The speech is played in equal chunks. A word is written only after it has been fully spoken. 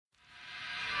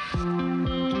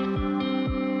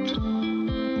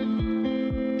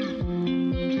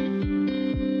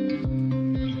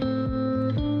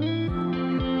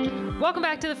Welcome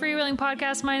back to the Freewheeling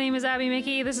Podcast. My name is Abby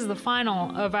Mickey. This is the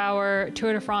final of our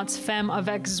Tour de France Femme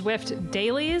avec Zwift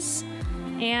dailies.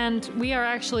 And we are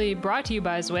actually brought to you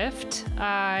by Zwift.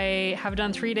 I have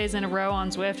done 3 days in a row on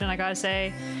Zwift, and I gotta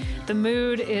say, the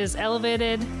mood is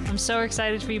elevated. I'm so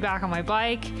excited to be back on my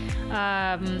bike.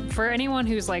 For anyone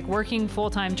who's like working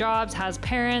full-time jobs, has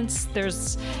parents,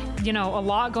 there's, a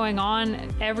lot going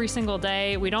on every single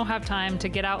day. We don't have time to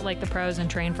get out like the pros and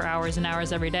train for hours and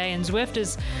hours every day. And Zwift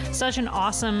is such an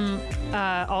awesome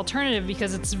alternative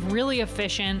because it's really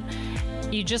efficient.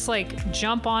 You just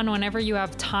jump on whenever you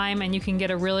have time and you can get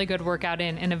a really good workout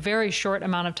in a very short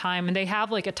amount of time. And they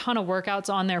have a ton of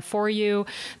workouts on there for you.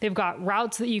 They've got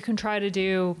routes that you can try to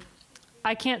do.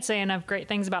 I can't say enough great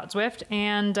things about Zwift.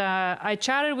 And I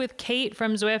chatted with Kate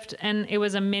from Zwift, and it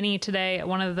was a mini today,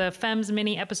 one of the Femmes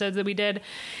mini episodes that we did.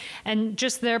 And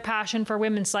just their passion for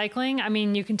women's cycling. I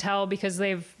mean, you can tell because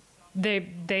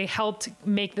they helped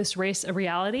make this race a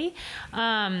reality.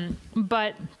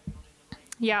 But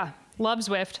yeah. Love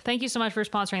Zwift. Thank you so much for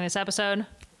sponsoring this episode.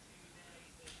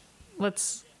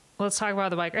 Let's talk about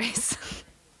the bike race.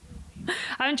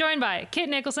 I'm joined by Kit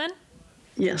Nicholson.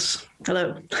 Yes.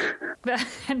 Hello.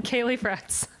 And Kaylee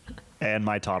Fretz. And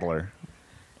my toddler.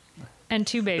 And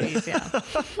 2 babies, yeah.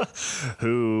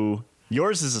 Who,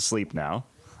 yours is asleep now.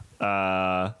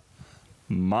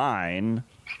 Mine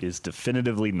is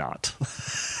definitively not.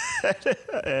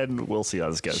 And we'll see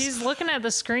how this goes. She's looking at the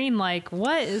screen like,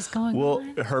 what is going on? Well,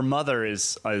 her mother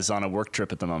is on a work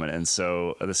trip at the moment, and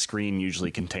so the screen usually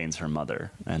contains her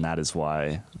mother, and that is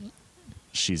why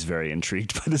she's very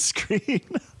intrigued by the screen.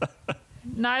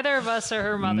 Neither of us are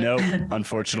her mother. Nope,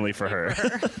 unfortunately for her.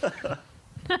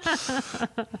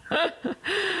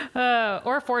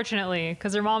 Or fortunately,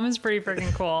 because her mom is pretty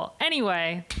freaking cool.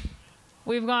 Anyway,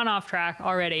 we've gone off track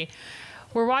already.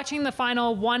 We're watching the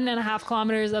final 1.5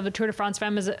 kilometers of the Tour de France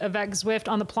Femmes avec Zwift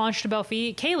on the Planche de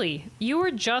Belfi. Kaylee, you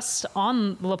were just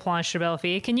on La Planche de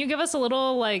Belfi. Can you give us a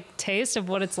little taste of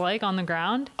what it's like on the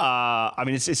ground? I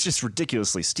mean, it's just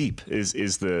ridiculously steep is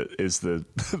the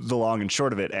the long and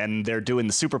short of it. And they're doing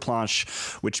the super planche,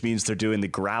 which means they're doing the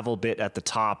gravel bit at the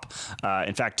top.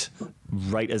 In fact,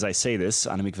 right as I say this,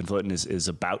 Annemiek van Vleuten is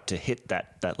about to hit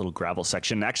that little gravel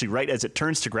section. Actually, right as it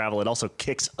turns to gravel, it also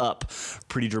kicks up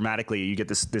pretty dramatically. You get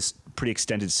this pretty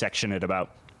extended section at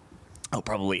about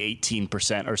probably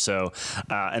 18% or so,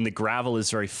 and the gravel is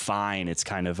very fine. It's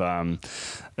kind of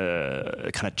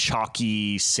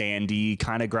chalky, sandy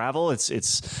kind of gravel.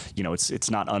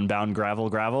 It's not unbound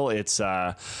gravel. It's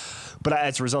but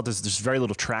as a result, there's very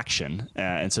little traction,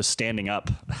 and so standing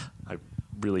up, I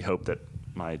really hope that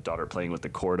my daughter playing with the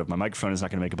cord of my microphone is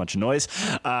not going to make a bunch of noise.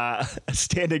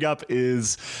 Standing up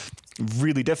is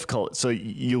really difficult. So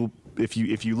if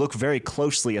you look very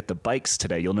closely at the bikes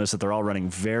today, you'll notice that they're all running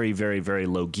very, very, very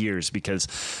low gears, because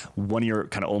one of your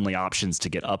kind of only options to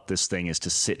get up this thing is to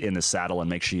sit in the saddle and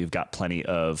make sure you've got plenty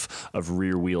of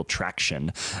rear wheel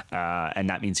traction. And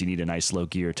that means you need a nice low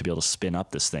gear to be able to spin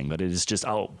up this thing. But it is just,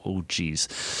 oh geez.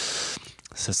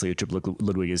 Cecilia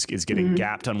Tripp-Ludwig is getting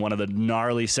gapped on one of the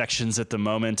gnarly sections at the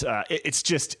moment. It's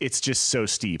just so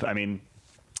steep. I mean,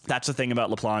 that's the thing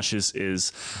about La Planche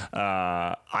is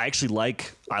I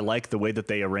like the way that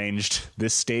they arranged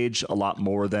this stage a lot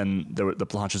more than the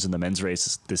planches in the men's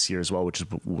race this year as well, which is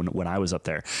when I was up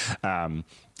there.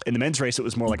 In the men's race, it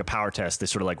was more like a power test. They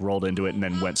sort of rolled into it and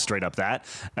then went straight up that.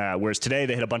 Whereas today,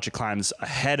 they had a bunch of climbs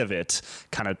ahead of it,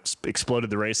 kind of exploded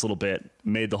the race a little bit,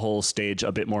 made the whole stage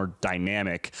a bit more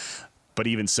dynamic. But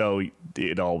even so,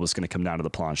 it all was going to come down to the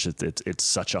planche. It's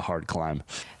such a hard climb.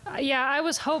 Yeah, I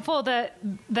was hopeful that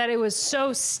it was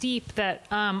so steep that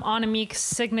Annemiek's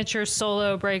signature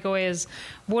solo breakaways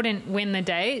wouldn't win the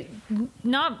day.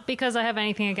 Not because I have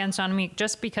anything against Annemiek,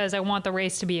 just because I want the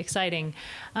race to be exciting.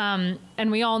 And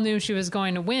we all knew she was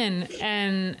going to win.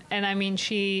 And I mean,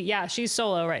 she's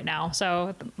solo right now.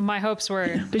 So my hopes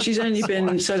were... But she's only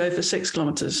been solo for 6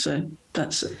 kilometers, so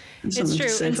that's it's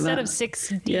true. Instead of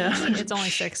 6D, it's only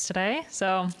 6 today.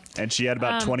 So... And she had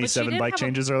about 27 bike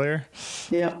changes earlier.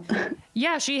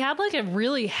 Yeah, she had a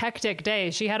really hectic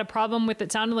day. She had a problem with,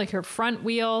 it sounded like her front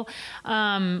wheel,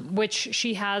 which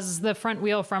she has the front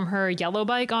wheel from her yellow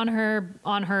bike on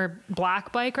her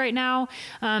black bike right now.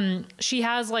 She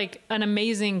has an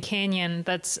amazing Canyon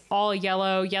that's all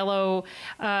yellow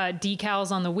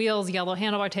decals on the wheels, yellow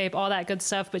handlebar tape, all that good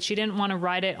stuff. But she didn't want to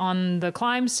ride it on the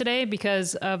climbs today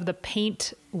because of the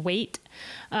paint weight.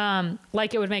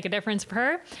 It would make a difference for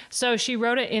her. So she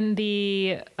rode it in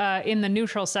the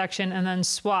neutral section and then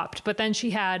swapped. But then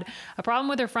she had a problem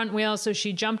with her front wheel, so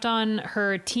she jumped on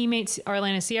her teammate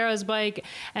Arlena Sierra's bike,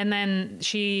 and then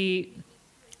she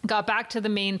got back to the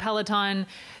main peloton,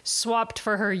 swapped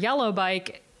for her yellow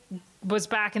bike, was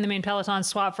back in the main peloton,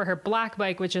 swapped for her black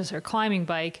bike, which is her climbing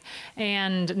bike.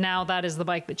 And now that is the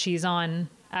bike that she's on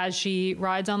as she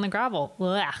rides on the gravel.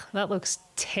 Ugh, that looks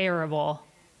terrible.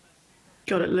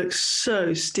 God, it looks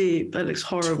so steep. That looks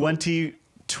horrible.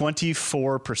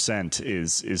 24%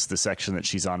 is the section that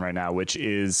she's on right now, which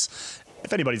is,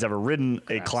 if anybody's ever ridden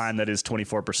a climb that is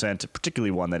 24%,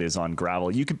 particularly one that is on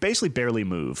gravel, you could basically barely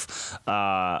move.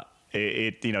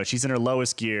 She's in her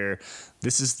lowest gear.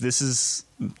 This is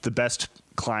the best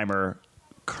climber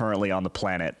currently on the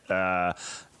planet,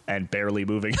 and barely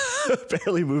moving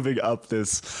up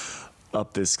this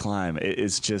climb. It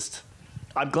is just,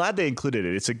 I'm glad they included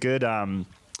it. It's a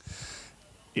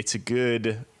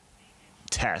good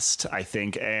test, I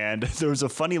think. And there was a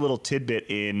funny little tidbit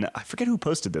I forget who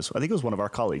posted this. I think it was one of our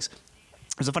colleagues.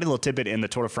 There's a funny little tidbit in the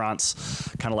Tour de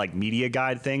France kind of like media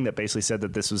guide thing that basically said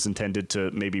that this was intended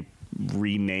to maybe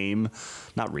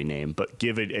not rename, but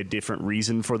give a different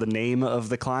reason for the name of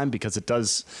the climb, because it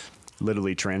does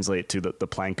literally translate to the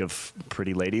plank of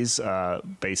pretty ladies,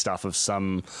 based off of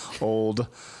some old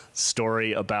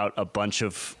story about a bunch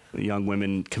of young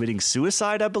women committing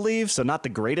suicide, I believe. So not the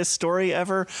greatest story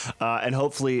ever, and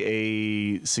hopefully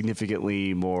a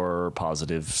significantly more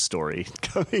positive story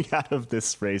coming out of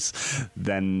this race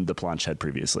than the planche had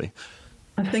previously.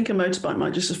 I think a motorbike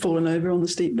might just have fallen over on the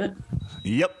steep bit.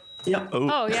 Yep.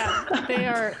 Oh yeah, they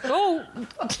are. Oh.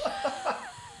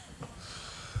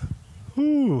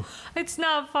 Ooh. It's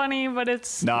not funny, but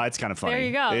it's... No, it's kind of funny. There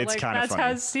you go. It's kind of funny.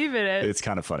 That's how steep it is. It's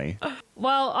kind of funny.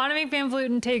 Well, Annemiek van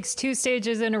Vleuten takes 2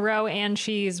 stages in a row, and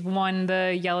she's won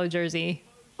the yellow jersey.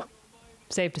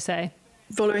 Safe to say.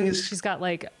 Vollering is... She's got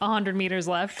like 100 meters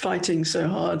left. Fighting so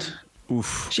hard.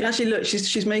 Oof. She actually, look,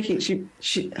 she's making...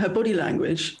 her body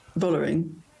language,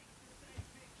 Vollering,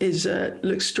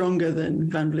 looks stronger than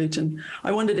Van Vleuten.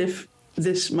 I wondered if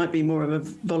this might be more of a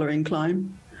Vollering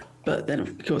climb. But then,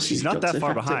 of course, she's not that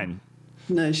far behind.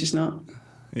 No, she's not.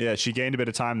 Yeah, she gained a bit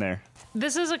of time there.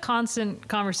 This is a constant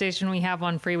conversation we have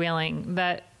on freewheeling,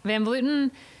 that Van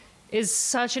Vleuten is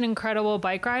such an incredible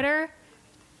bike rider,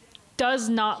 does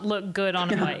not look good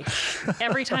on a bike.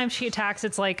 Every time she attacks,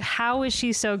 it's like, how is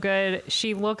she so good?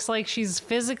 She looks like she's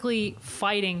physically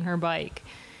fighting her bike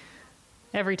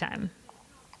every time.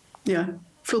 Yeah,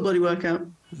 full body workout.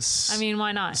 I mean,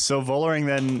 why not? So Vollering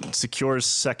then secures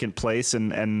second place,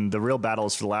 and the real battle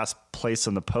is for the last place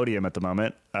on the podium at the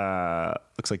moment.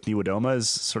 Looks like Niewiadoma is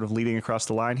sort of leading across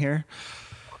the line here.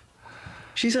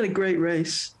 She's had a great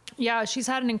race. Yeah, she's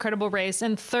had an incredible race.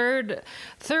 And third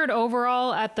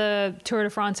overall at the Tour de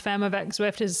France Femme avec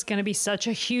Zwift is going to be such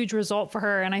a huge result for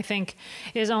her, and I think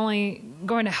is only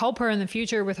going to help her in the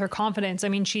future with her confidence. I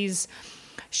mean, she's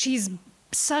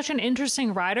such an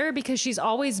interesting rider because she's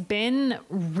always been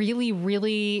really,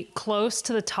 really close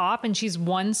to the top, and she's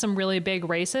won some really big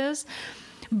races,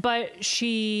 but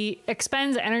she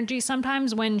expends energy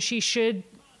sometimes when she should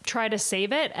try to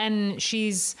save it. And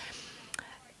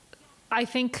I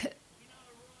think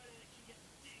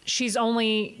she's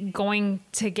only going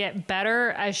to get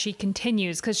better as she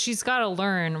continues, because she's got to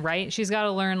learn, right? She's got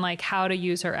to learn like how to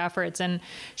use her efforts, and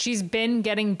she's been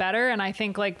getting better. And I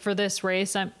think like for this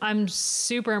race, I'm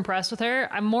super impressed with her.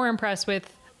 I'm more impressed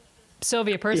with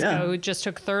Sylvia Persico, who just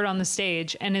took third on the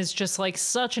stage and is just like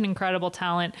such an incredible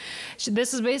talent.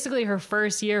 This is basically her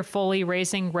first year fully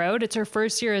racing road. It's her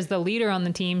first year as the leader on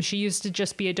the team. She used to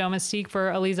just be a domestique for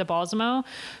Elisa Balsamo,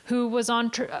 who was on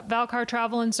Valcar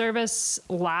Travel and Service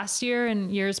last year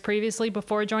and years previously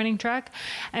before joining Trek,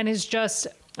 and is just,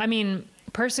 I mean,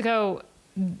 Persico,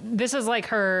 this is like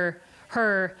her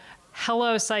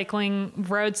hello cycling,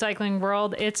 road cycling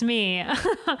world. It's me.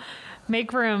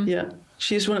 Make room. Yeah.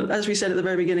 She's one of, as we said at the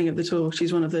very beginning of the tour,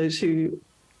 she's one of those who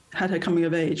had her coming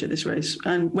of age at this race,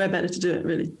 and where better to do it,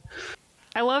 really.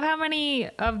 I love how many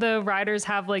of the riders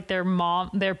have like their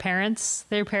parents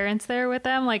there with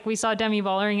them. Like we saw Demi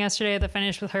Vollering yesterday at the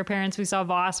finish with her parents. We saw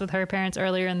Voss with her parents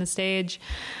earlier in the stage.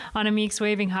 Annemiek's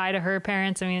waving hi to her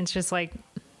parents. I mean, it's just like,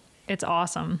 it's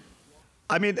awesome.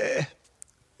 I mean,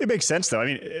 it makes sense, though. I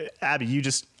mean, Abby, I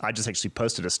just actually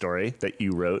posted a story that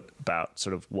you wrote about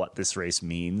sort of what this race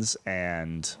means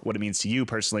and what it means to you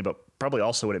personally, but probably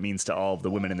also what it means to all of the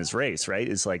women in this race, right?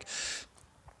 Is like,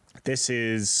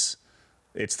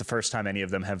 it's the first time any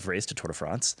of them have raced a Tour de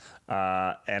France.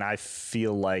 And I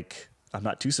feel like I'm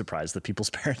not too surprised that people's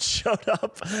parents showed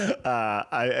up.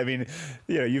 I mean,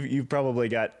 you know, you've probably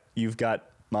got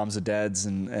moms and dads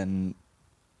and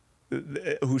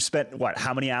who spent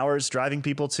how many hours driving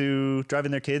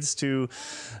their kids to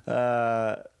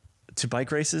to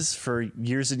bike races for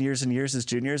years and years and years as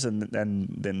juniors, and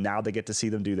then now they get to see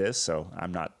them do this. So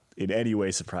I'm not in any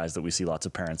way surprised that we see lots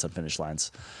of parents on finish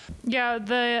lines. Yeah,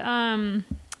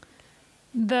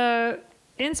 the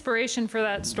inspiration for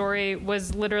that story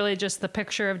was literally just the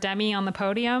picture of Demi on the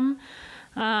podium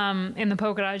in the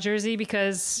polka dot jersey,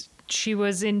 because she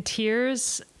was in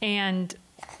tears and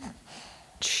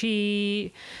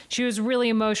she was really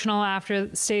emotional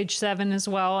after stage 7 as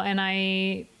well. And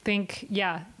I think,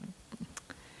 yeah,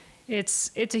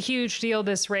 it's a huge deal,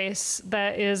 this race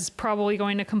that is probably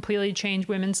going to completely change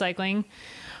women's cycling,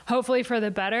 hopefully for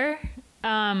the better.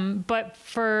 But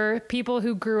for people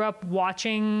who grew up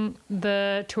watching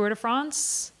the Tour de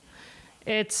France,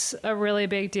 it's a really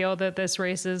big deal that this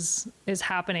race is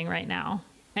happening right now.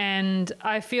 And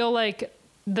I feel like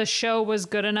the show was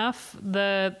good enough,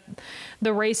 the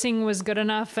racing was good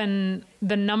enough, and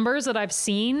the numbers that I've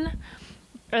seen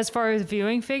as far as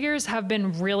viewing figures have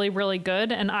been really, really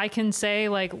good. And I can say,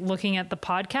 like, looking at the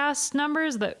podcast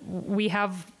numbers, that we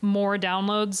have more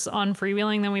downloads on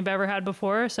Freewheeling than we've ever had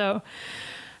before. So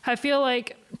I feel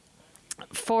like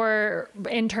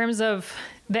in terms of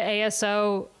the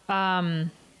ASO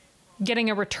getting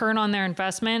a return on their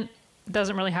investment,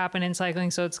 doesn't really happen in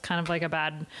cycling. So it's kind of like a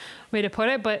bad way to put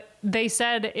it. But they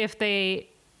said if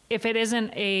it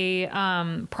isn't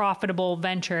a profitable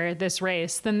venture, this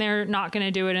race, then they're not going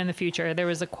to do it in the future. There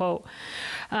was a quote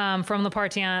from Le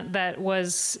Partien that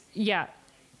was,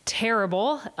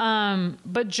 terrible.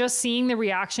 But just seeing the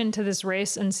reaction to this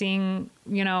race and seeing,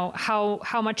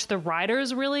 how much the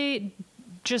riders really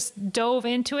just dove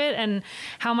into it and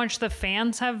how much the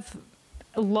fans have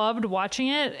loved watching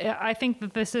it, I think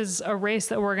that this is a race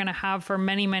that we're going to have for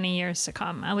many, many years to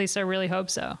come. At least I really hope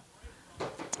so.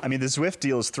 I mean, the Zwift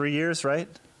deal is 3 years, right?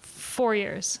 4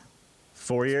 years.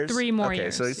 4 years? 3 more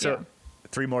years. Okay, so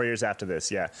 3 more years after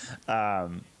this, yeah.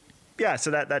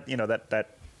 So that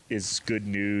is good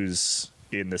news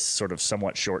in this sort of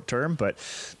somewhat short term, but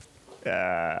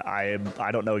I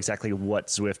don't know exactly what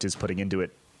Zwift is putting into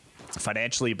it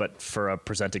financially, but for a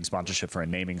presenting sponsorship, for a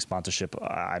naming sponsorship,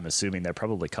 I'm assuming they're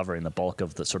probably covering the bulk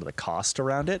of the sort of the cost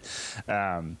around it.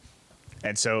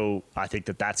 And so I think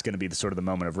that that's going to be the sort of the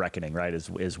moment of reckoning, right?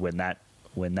 Is when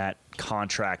that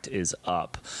contract is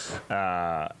up,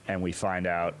 and we find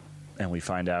out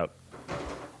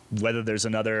whether there's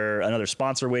another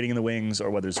sponsor waiting in the wings,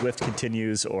 or whether Zwift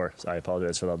continues. Or I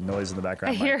apologize for the noise in the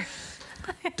background. I hear.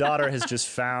 My daughter has just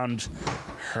found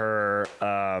her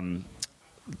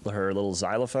little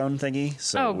xylophone thingy,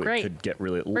 so great. it could get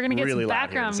really We're gonna get really some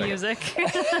loud background here in a music.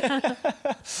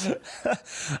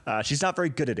 She's not very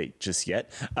good at it just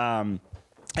yet.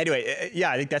 Anyway,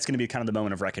 I think that's going to be kind of the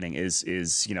moment of reckoning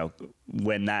is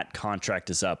when that contract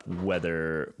is up,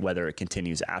 whether it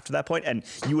continues after that point. And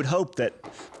you would hope that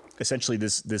essentially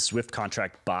this Zwift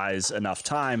contract buys enough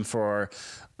time for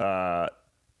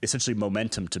essentially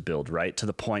momentum to build, right, to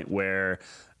the point where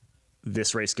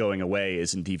this race going away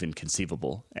isn't even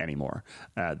conceivable anymore.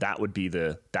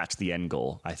 That's the end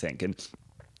goal, I think. And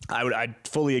I'd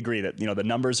fully agree that, the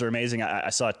numbers are amazing. I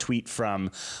saw a tweet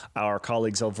from our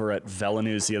colleagues over at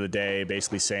VeloNews the other day,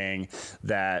 basically saying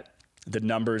that the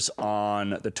numbers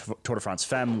on the Tour de France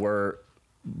Femme were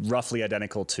roughly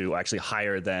identical to, actually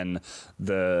higher than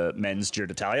the men's Giro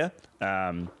d'Italia.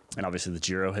 And obviously the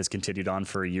Giro has continued on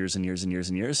for years and years and years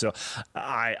and years. So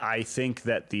I think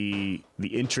that the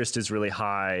interest is really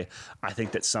high. I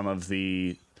think that some of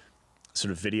the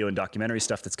sort of video and documentary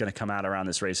stuff that's going to come out around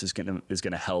this race is going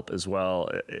to help as well.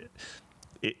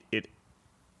 It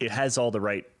has all the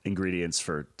right ingredients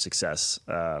for success.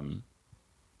 And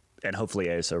hopefully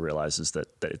ASO realizes that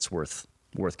it's worth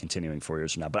continuing 4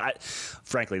 years from now. But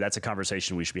frankly, that's a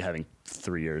conversation we should be having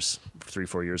 3,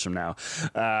 4 years from now.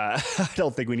 I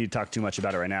don't think we need to talk too much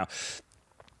about it right now.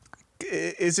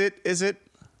 Is it?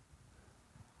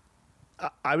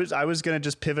 I was going to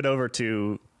just pivot over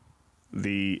to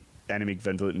the Annemiek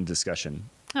van Vleuten discussion.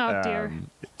 Oh dear.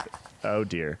 Oh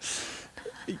dear.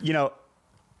 The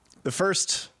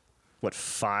first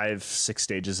 5-6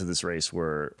 stages of this race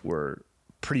were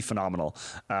pretty phenomenal.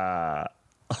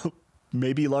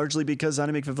 Maybe largely because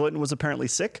Annemiek van Vleuten was apparently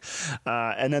sick.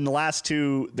 And then the last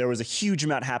 2, there was a huge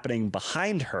amount happening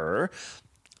behind her,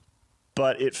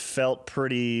 but it felt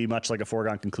pretty much like a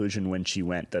foregone conclusion when she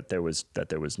went that there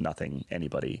was nothing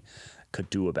anybody could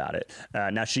do about it.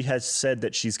 Now, she has said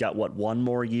that she's got, 1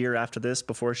 more year after this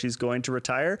before she's going to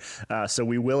retire. So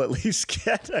we will at least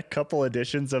get a couple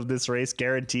editions of this race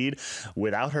guaranteed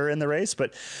without her in the race.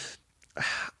 But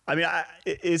I mean,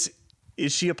 is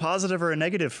she a positive or a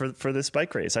negative for this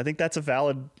bike race? I think that's a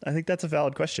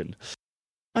valid question.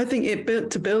 I think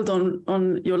to build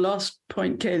on your last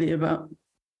point, Kaylee, about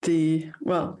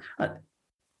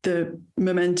the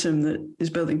momentum that is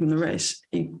building from the race.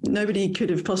 Nobody could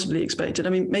have possibly expected.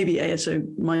 I mean, maybe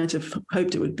ASO might have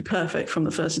hoped it would be perfect from the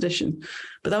first edition,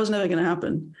 but that was never going to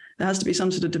happen. There has to be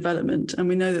some sort of development. And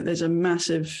we know that there's a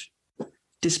massive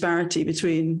disparity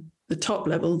between the top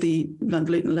level, the Van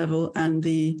Vleuten level, and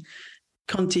the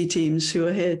Conti teams who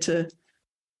are here to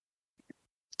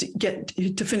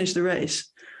finish the race.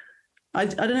 I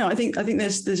don't know. I think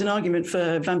there's an argument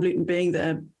for Van Vleuten being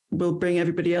there will bring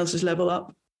everybody else's level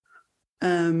up.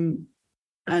 And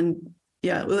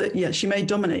she may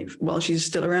dominate while she's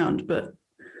still around, but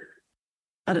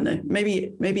I don't know.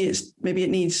 Maybe it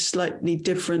needs slightly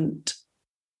different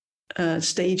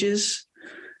stages,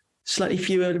 slightly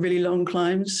fewer really long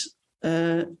climbs,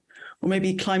 or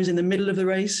maybe climbs in the middle of the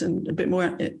race and a bit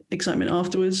more excitement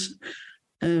afterwards.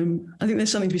 I think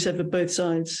there's something to be said for both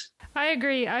sides. I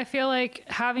agree. I feel like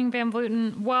having Van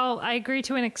Vleuten, well, I agree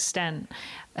to an extent.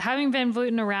 Having Van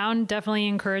Vleuten around definitely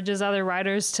encourages other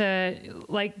riders to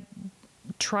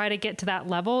try to get to that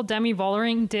level. Demi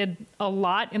Vollering did a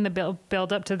lot in the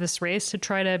build up to this race to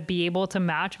try to be able to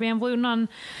match Van Vleuten on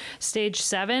stage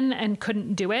 7 and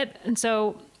couldn't do it. And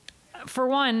so, for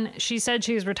one, she said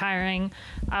she was retiring.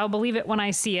 I'll believe it when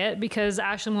I see it, because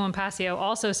Ashley Moulin-Pasio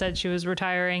also said she was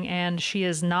retiring and she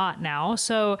is not now.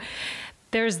 So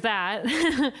there's that.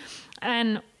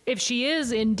 And if she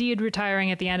is indeed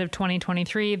retiring at the end of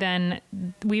 2023, then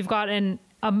we've got an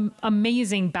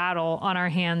amazing battle on our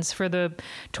hands for the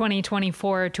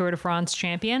 2024 Tour de France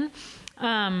champion.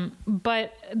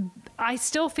 But I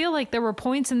still feel like there were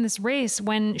points in this race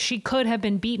when she could have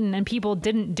been beaten and people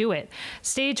didn't do it.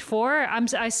 Stage 4,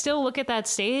 I still look at that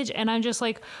stage and I'm just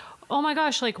like, oh my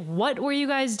gosh, like, what were you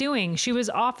guys doing? She was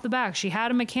off the back. She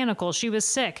had a mechanical. She was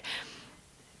sick.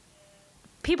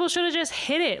 People should have just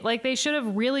hit it. Like, they should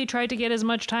have really tried to get as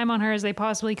much time on her as they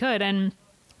possibly could. And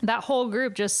that whole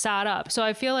group just sat up. So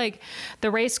I feel like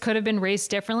the race could have been raced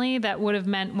differently. That would have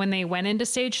meant when they went into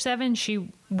stage 7, she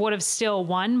would have still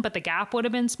won, but the gap would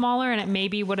have been smaller and it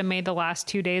maybe would have made the last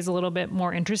 2 days a little bit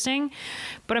more interesting.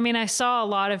 But I mean, I saw a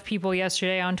lot of people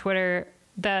yesterday on Twitter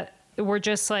that were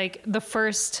just like, the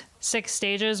first 6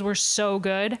 stages were so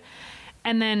good.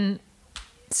 And then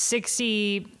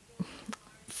 50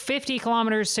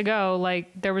 kilometers to go,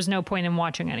 like, there was no point in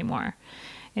watching anymore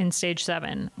in stage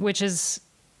 7, which is,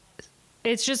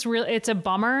 it's just real. It's a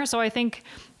bummer. So I think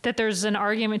that there's an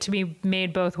argument to be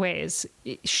made both ways.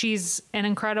 She's an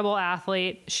incredible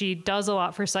athlete. She does a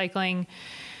lot for cycling,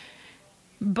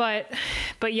 but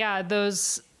yeah,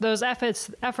 those efforts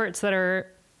that are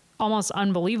almost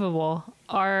unbelievable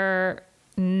are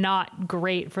not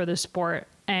great for the sport.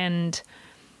 And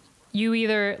you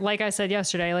either, like I said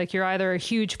yesterday, like, you're either a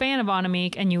huge fan of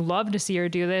Annemiek and you love to see her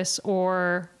do this,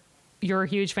 or you're a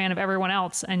huge fan of everyone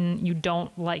else and you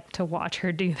don't like to watch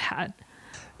her do that.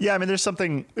 Yeah, I mean, there's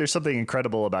something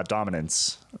incredible about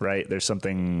dominance, right? There's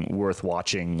something worth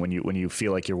watching when you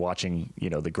feel like you're watching,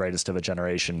 the greatest of a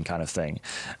generation kind of thing.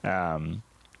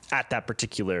 At that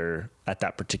particular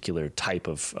type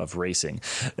of racing.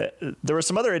 There were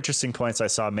some other interesting points I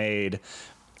saw made,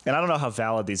 and I don't know how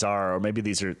valid these are, or maybe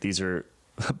these are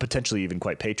potentially even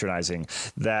quite patronizing,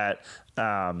 that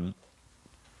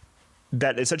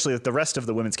essentially the rest of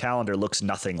the women's calendar looks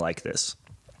nothing like this.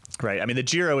 Right. I mean, the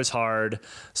Giro is hard,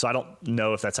 so I don't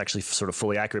know if that's actually sort of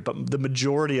fully accurate, but the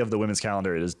majority of the women's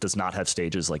calendar does not have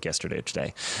stages like yesterday or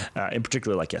today, in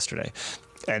particular like yesterday.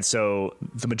 And so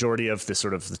the majority of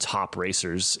the top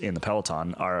racers in the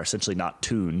peloton are essentially not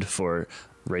tuned for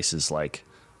races like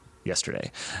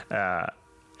yesterday.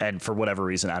 And for whatever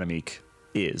reason, Annemiek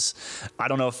is. I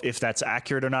don't know if that's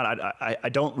accurate or not. I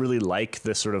don't really like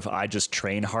the sort of I just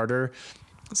train harder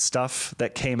stuff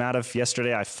that came out of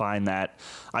yesterday. I find that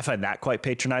quite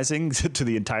patronizing to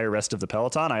the entire rest of the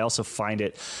peloton. I also find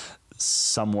it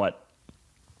somewhat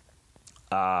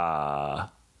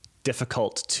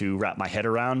difficult to wrap my head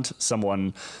around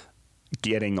someone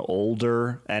getting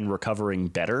older and recovering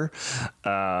better,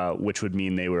 which would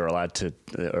mean they were allowed to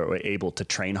or able to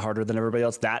train harder than everybody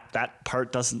else. That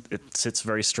part it sits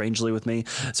very strangely with me.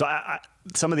 So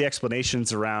some of the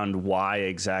explanations around why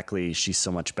exactly she's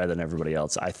so much better than everybody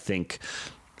else, I think,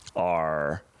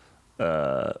 are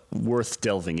worth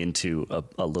delving into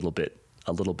a little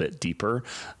bit deeper.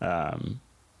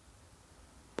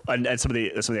 And some of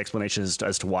the explanations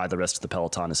as to why the rest of the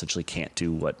peloton essentially can't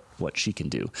do what she can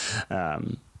do.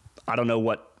 I don't know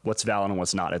what's valid and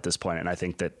what's not at this point, and I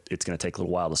think that it's going to take a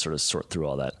little while to sort of sort through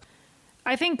all that.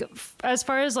 I think as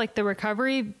far as like the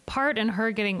recovery part and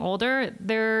her getting older,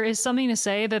 there is something to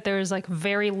say that there's like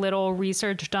very little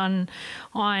research done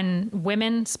on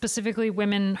women, specifically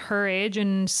women her age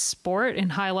in sport, in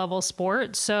high level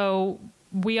sport. So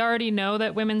we already know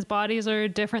that women's bodies are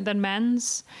different than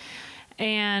men's.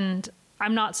 And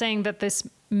I'm not saying that this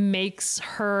makes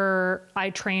her I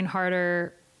train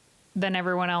harder than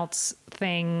everyone else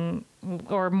thing,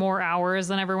 or more hours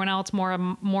than everyone else,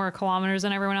 more kilometers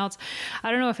than everyone else.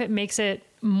 I don't know if it makes it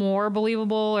more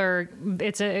believable or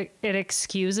it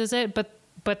excuses it,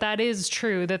 but that is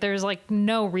true that there's like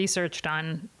no research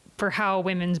done for how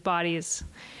women's bodies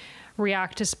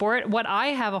react to sport. What I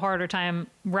have a harder time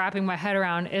wrapping my head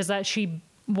around is that she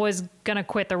was going to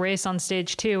quit the race on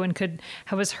stage 2 and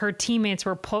her teammates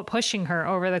were pushing her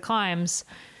over the climbs,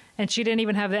 and she didn't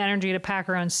even have the energy to pack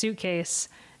her own suitcase,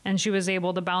 and she was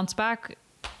able to bounce back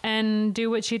and do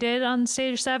what she did on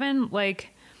stage 7. Like,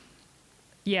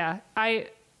 yeah, I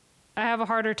have a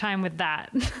harder time with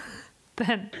that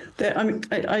than. I mean,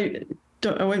 I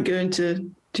won't go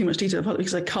into too much detail partly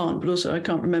because I can't, but also I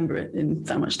can't remember it in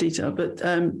that much detail. But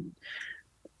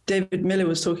David Miller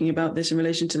was talking about this in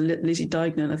relation to Lizzie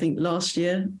Deignan, I think last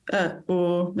year,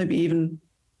 or maybe even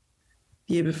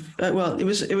year before. Well, it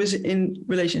was in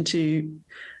relation to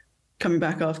coming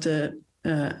back after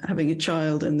having a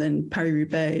child and then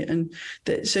Paris-Roubaix, and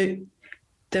so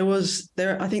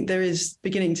I think there is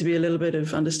beginning to be a little bit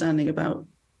of understanding about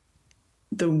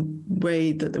the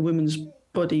way that the women's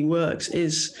body works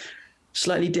is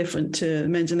slightly different to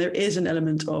men's, and there is an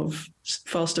element of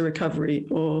faster recovery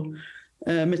or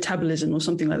metabolism or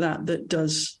something like that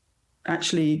does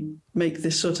actually make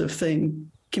this sort of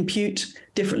thing compute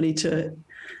differently to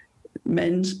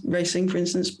men's racing, for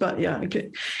instance. But yeah, I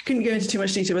couldn't go into too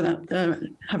much detail without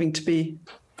having to be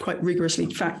quite rigorously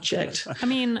fact-checked. I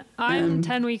mean, I'm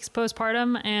 10 weeks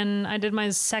postpartum, and I did my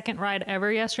second ride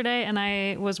ever yesterday, and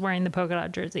I was wearing the polka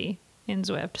dot jersey in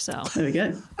Zwift, so. There we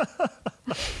go.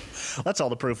 That's all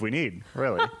the proof we need,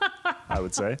 really, I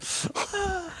would say.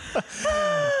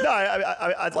 No,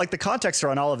 I like the context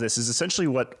around all of this is essentially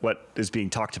what is being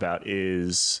talked about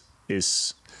is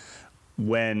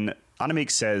when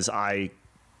Annemiek says, I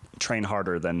train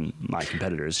harder than my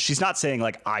competitors. She's not saying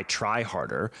like I try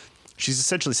harder. She's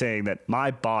essentially saying that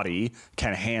my body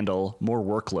can handle more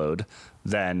workload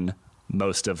than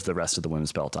most of the rest of the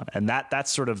women's peloton. And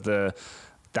that's sort of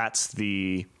that's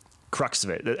the crux of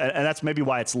it. And that's maybe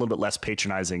why it's a little bit less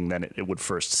patronizing than it would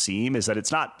first seem, is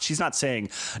that she's not saying,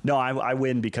 no, I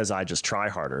win because I just try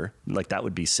harder. Like that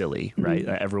would be silly, right?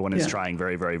 Everyone is trying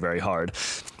very, very, very hard.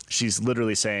 She's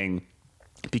literally saying,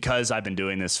 because I've been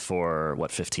doing this for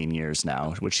 15 years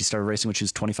now, which she started racing when she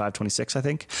was 25, 26, I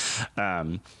think,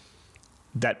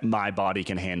 that my body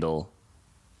can handle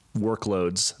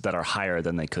workloads that are higher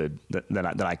than I could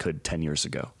 10 years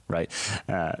ago. Right.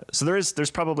 So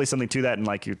there's probably something to that. And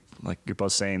like you're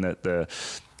both saying that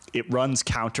it runs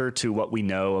counter to what we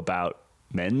know about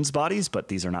men's bodies, but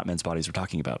these are not men's bodies we're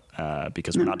talking about,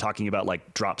 because we're not talking about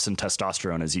like drops in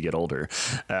testosterone as you get older.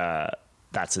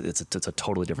 It's a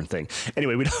totally different thing.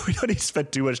 Anyway, we don't need to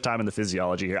spend too much time in the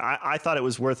physiology here. I thought it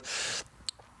was worth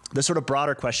the sort of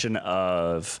broader question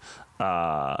of,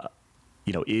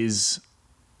 is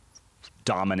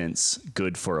dominance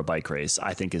good for a bike race?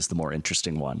 I think is the more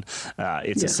interesting one.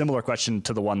 It's a similar question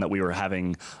to the one that we were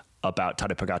having about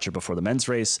Tadej Pogačar before the men's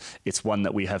race. It's one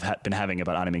that we have been having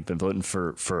about Annemiek van Vleuten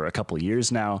for a couple of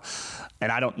years now. And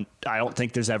I don't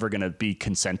think there's ever going to be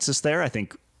consensus there. I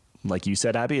think, like you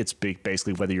said, Abby, it's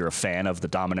basically whether you're a fan of the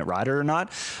dominant rider or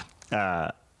not.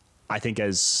 I think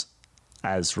as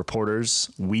reporters,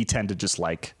 we tend to just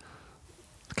like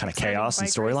kind of chaos and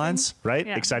storylines, right?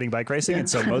 Yeah. Exciting bike racing. Yeah. And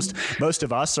so most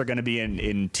of us are going to be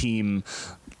in team.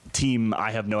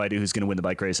 I have no idea who's going to win the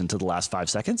bike race until the last 5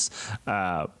 seconds.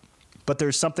 But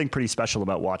there's something pretty special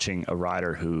about watching a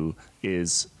rider who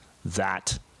is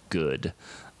that good.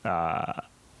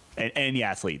 Any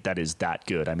athlete that is that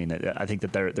good. I mean, I think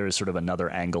that there is sort of another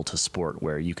angle to sport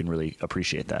where you can really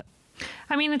appreciate that.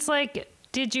 I mean, it's like,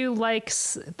 did you like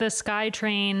the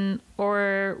SkyTrain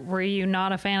or were you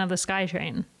not a fan of the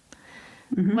SkyTrain?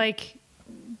 Mm-hmm. Like,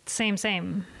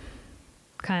 same,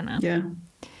 kind of. Yeah.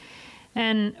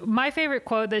 And my favorite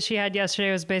quote that she had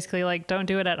yesterday was basically like, don't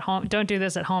do it at home. Don't do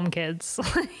this at home, kids.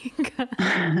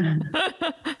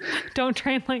 Don't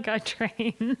train like I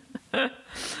train.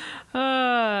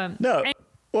 No.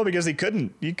 Well, because you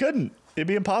couldn't. It'd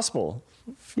be impossible.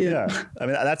 Yeah. I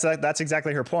mean, that's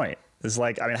exactly her point. It's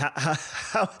like, I mean,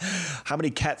 how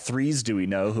many Cat 3s do we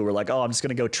know who are like, oh, I'm just going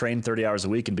to go train 30 hours a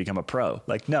week and become a pro?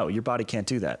 Like, no, your body can't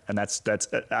do that. And that's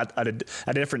at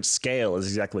a different scale is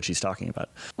exactly what she's talking about.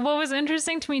 What was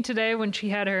interesting to me today when she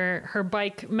had her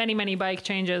bike, many bike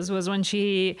changes, was when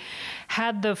she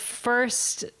had the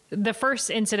first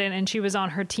incident and she was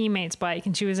on her teammate's bike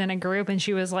and she was in a group and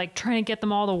she was like trying to get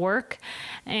them all to work.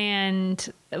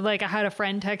 And like I had a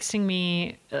friend texting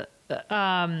me,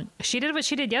 she did what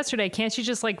she did yesterday. Can't she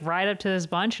just like ride up to this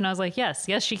bunch? And I was like, yes,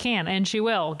 she can. And she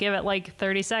will. Give it like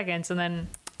 30 seconds. And then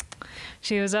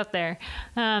she was up there.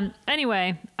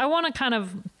 Anyway, I want to kind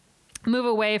of move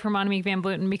away from Annemiek van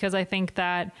Vleuten because I think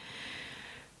that,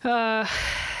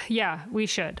 yeah, we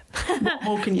should. What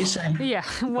more can you say? Yeah.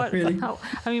 What? Really?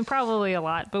 I mean, probably a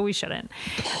lot, but we shouldn't.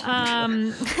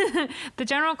 The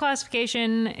general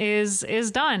classification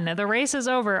is done. The race is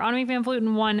over. Annemiek van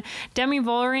Vleuten won. Demi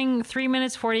Vollering 3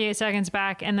 minutes 48 seconds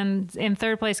back, and then in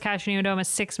third place, Kasia Niewiadoma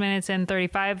 6 minutes and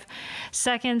 35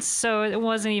 seconds. So it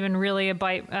wasn't even really a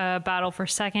battle for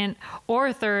second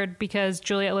or third because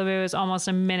Juliette Leboeuf is almost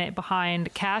a minute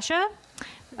behind Kasia.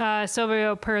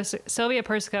 Silvia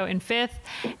Persico in fifth.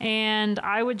 And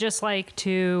I would just like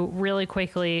to really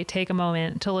quickly take a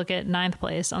moment to look at ninth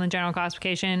place on the general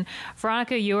classification.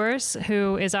 Veronica Ewers,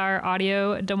 who is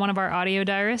one of our audio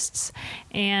diarists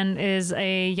and is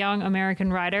a young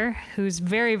American rider who's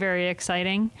very, very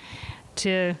exciting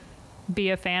to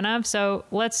be a fan of. So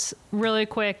let's really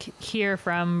quick hear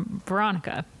from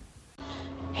Veronica.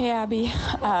 Hey, Abby.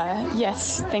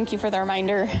 Yes, thank you for the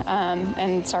reminder.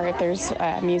 And sorry if there's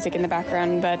music in the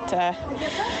background, but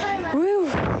woo,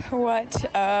 what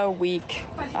a week.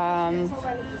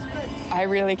 I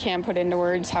really can't put into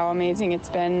words how amazing it's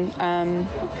been.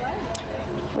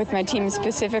 With my team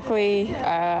specifically,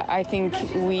 I think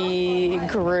we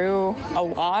grew a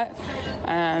lot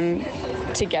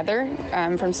together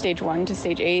from stage 1 to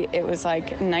stage 8. It was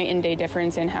like night and day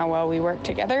difference in how well we worked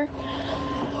together.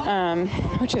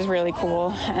 Which is really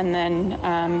cool. And then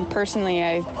personally,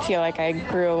 I feel like I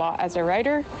grew a lot as a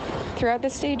rider throughout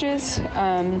the stages.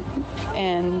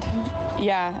 And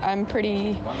yeah, I'm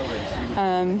pretty,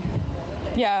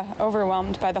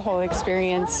 overwhelmed by the whole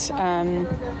experience.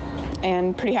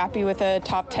 And pretty happy with a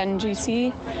top 10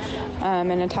 GC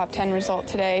and a top 10 result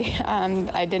today.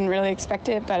 I didn't really expect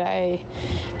it, but I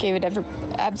gave it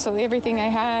absolutely everything I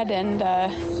had. And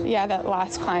that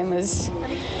last climb was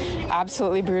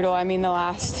absolutely brutal. I mean,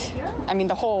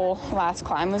 the whole last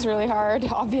climb was really hard,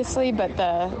 obviously, but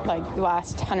the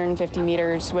last 150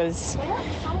 meters was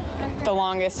the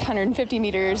longest 150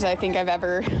 meters I think I've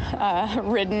ever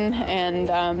ridden,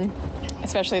 and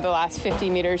especially the last 50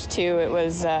 meters too. It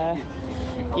was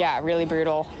really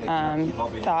brutal.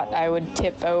 Thought I would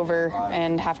tip over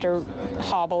and have to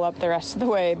hobble up the rest of the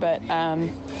way, but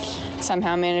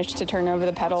somehow managed to turn over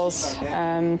the pedals.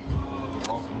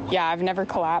 I've never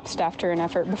collapsed after an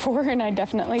effort before, and I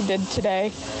definitely did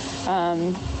today.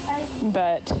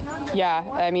 But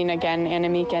I mean, again,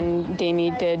 Annemiek and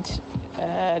Demi did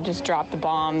just drop the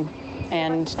bomb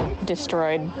and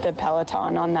destroyed the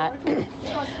peloton on that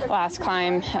last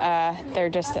climb. They're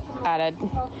just at an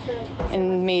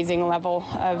amazing level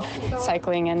of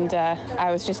cycling, and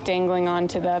I was just dangling on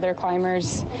to the other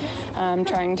climbers,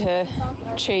 trying to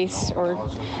chase or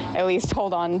at least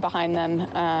hold on behind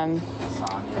them.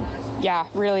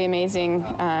 Really amazing.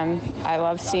 I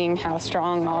love seeing how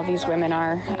strong all these women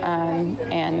are,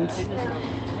 and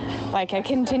like I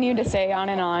continue to say on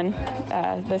and on,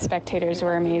 the spectators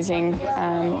were amazing.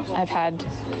 I've had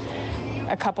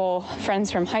a couple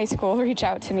friends from high school reach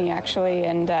out to me actually,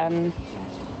 and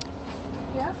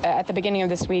at the beginning of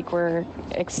this week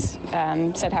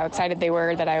said how excited they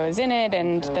were that I was in it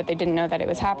and that they didn't know that it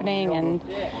was happening, and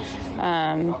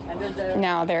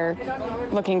now they're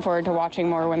looking forward to watching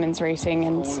more women's racing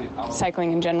and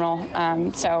cycling in general.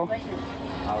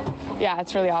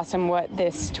 It's really awesome what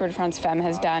this Tour de France Femme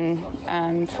has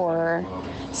done for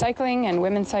cycling and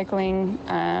women's cycling,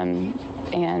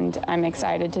 and I'm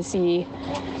excited to see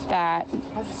that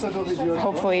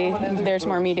hopefully there's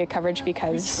more media coverage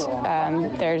because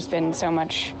there's been so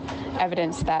much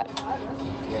evidence that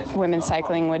women's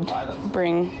cycling would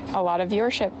bring a lot of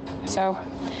viewership. So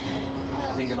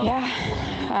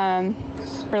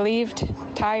relieved,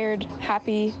 tired,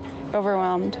 happy,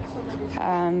 overwhelmed.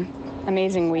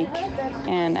 Amazing week,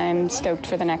 and I'm stoked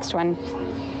for the next one.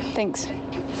 Thanks.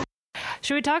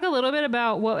 Should we talk a little bit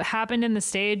about what happened in the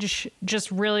stage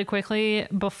just really quickly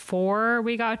before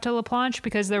we got to La Planche?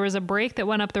 Because there was a break that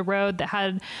went up the road that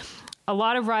had a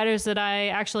lot of riders that I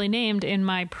actually named in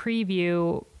my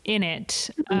preview in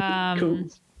it. Cool.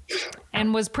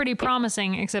 and was pretty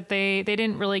promising, except they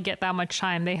didn't really get that much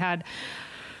time. They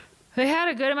had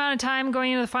a good amount of time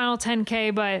going into the final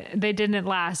 10K, but they didn't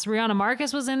last. Rihanna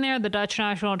Marcus was in there, the Dutch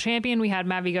national champion. We had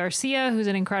Mavi Garcia, who's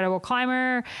an incredible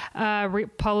climber,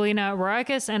 Paulina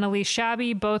Roakis, and Elise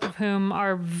Shabby, both of whom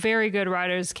are very good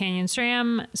riders, Canyon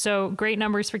SRAM. So great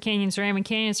numbers for Canyon SRAM. And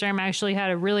Canyon SRAM actually had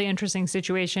a really interesting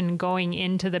situation going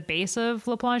into the base of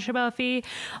La Planche des Belles.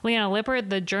 Liana Lippert,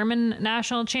 the German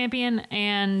national champion,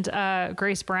 and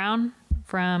Grace Brown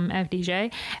from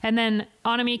FDJ. And then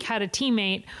Annemiek had a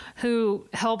teammate who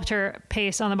helped her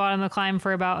pace on the bottom of the climb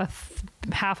for about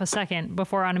half a second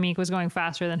before Annemiek was going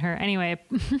faster than her. Anyway,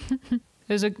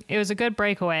 it was a good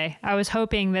breakaway. I was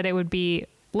hoping that it would be,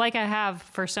 like I have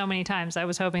for so many times, I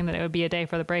was hoping that it would be a day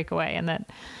for the breakaway and that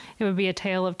it would be a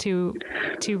tale of two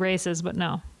races, but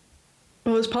no.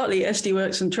 Well, it was partly SD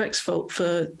Worx and Trek's fault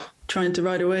for trying to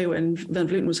ride away when Van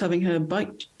Vleuten was having her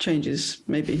bike changes,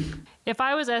 maybe. If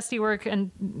I was SD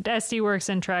Worx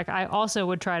and Trek, I also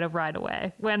would try to ride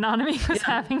away when Annemiek was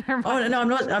having her bike. Oh no,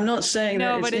 I'm not saying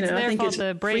that. No, but it's their fault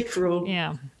to break. Free-for-all.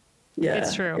 Yeah,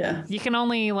 it's true. Yeah. You can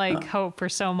only hope for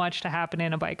so much to happen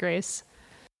in a bike race.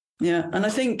 Yeah, and I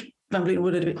think Van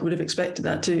Vleuten would have expected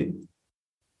that too.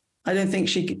 I don't think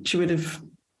she would have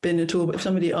been at all. But if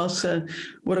somebody asks her,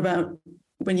 "What about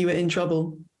when you were in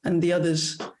trouble and the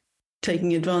others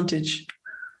taking advantage?"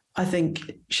 I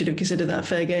think she'd have considered that a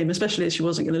fair game, especially if she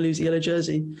wasn't going to lose the yellow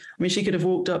jersey. I mean, she could have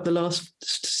walked up the last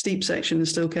steep section and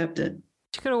still kept it.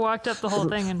 She could have walked up the whole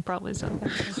thing and probably still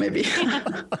kept it. Maybe.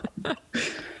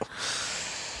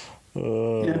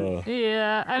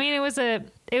 Yeah. I mean, it was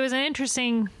an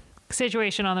interesting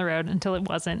situation on the road until it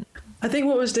wasn't. I think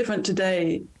what was different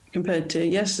today compared to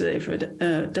yesterday,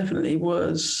 definitely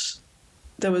was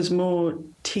there was more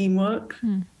teamwork.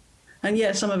 And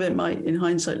yeah, some of it might, in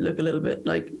hindsight, look a little bit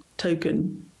like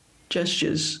token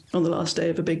gestures on the last day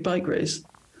of a big bike race.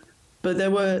 But there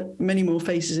were many more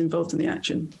faces involved in the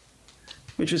action,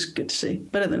 which was good to see.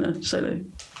 Better than a solo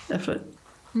effort.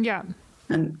 Yeah.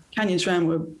 And Canyon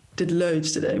SRAM did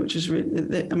loads today, which was really,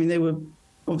 they were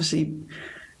obviously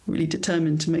really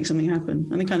determined to make something happen.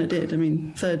 And they kind of did. I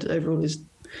mean, third overall is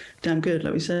damn good,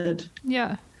 like we said.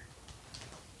 Yeah.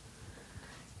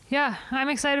 Yeah, I'm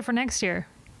excited for next year.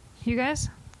 You guys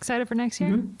excited for next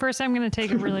year? Mm-hmm. First, I'm going to take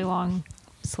a really long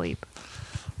sleep.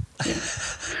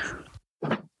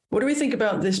 What do we think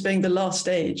about this being the last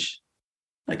stage,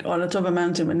 like on the top of a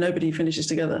mountain when nobody finishes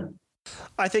together?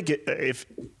 I think if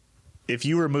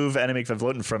you remove Annemiek van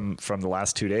Vleuten from the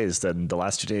last 2 days, then the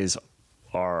last 2 days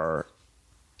are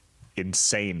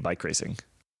insane bike racing.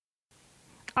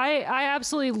 I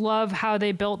absolutely love how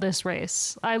they built this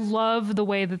race. I love the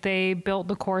way that they built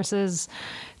the courses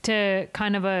to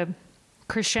kind of a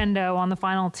crescendo on the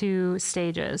final two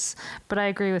stages. But I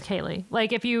agree with Kaylee.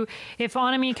 Like if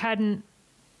Annemiek hadn't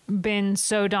been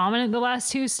so dominant the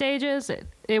last two stages,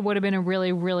 it would have been a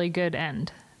really, really good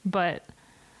end.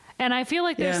 And I feel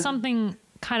like there's something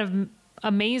kind of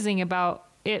amazing about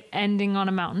it ending on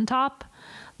a mountaintop.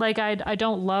 Like I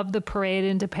don't love the parade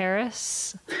into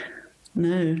Paris.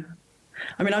 No.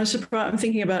 I mean, I'm surprised. I'm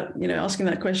thinking about, asking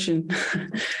that question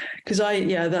because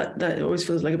that always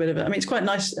feels like a bit of it's quite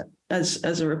nice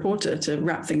as a reporter to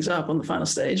wrap things up on the final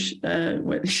stage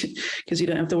because you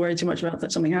don't have to worry too much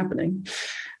about something happening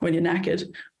when you're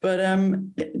knackered. But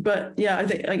yeah,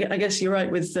 I guess you're right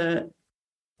with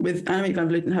Annemiek van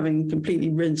Vleuten having completely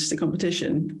rinsed the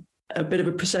competition, a bit of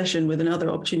a procession with another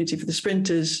opportunity for the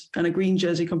sprinters and a green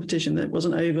jersey competition that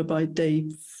wasn't over by day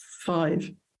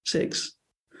 5, 6.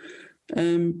 I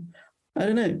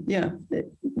don't know. Yeah,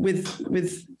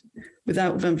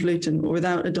 without Van Vleuten or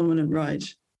without a dominant ride,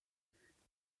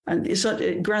 and it's such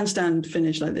a grandstand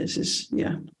finish like this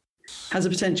has a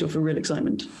potential for real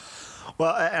excitement.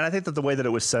 Well, and I think that the way that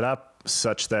it was set up,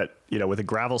 such that with a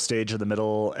gravel stage in the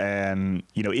middle, and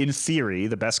in theory,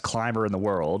 the best climber in the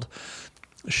world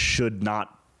should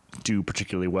not do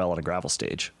particularly well on a gravel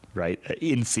stage, right?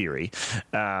 In theory.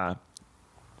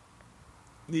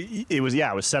 It was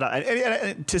set up,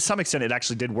 and to some extent, it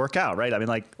actually did work out, right? I mean,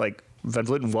 like Van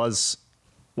Vleuten was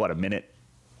a minute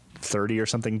 30 or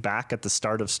something back at the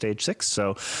start of stage 6,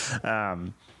 so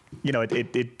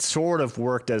it sort of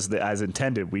worked as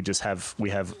intended. We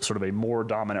have sort of a more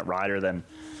dominant rider than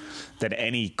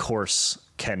any course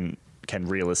can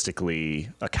realistically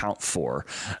account for.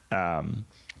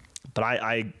 But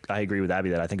I agree with Abby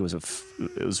that I think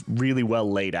it was really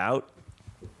well laid out.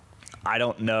 I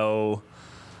don't know.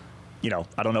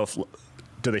 I don't know if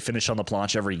do they finish on the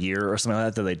Planche every year or something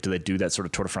like that? Do they do that sort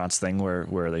of Tour de France thing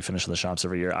where they finish on the Champs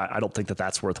every year? I don't think that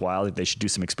that's worthwhile. They should do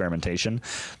some experimentation,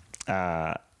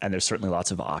 and there's certainly lots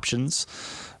of options.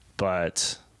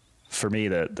 But for me,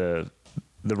 the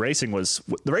racing was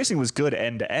good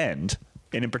end to end.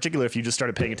 And in particular, if you just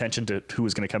started paying attention to who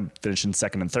was going to come finish in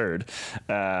second and third,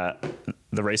 the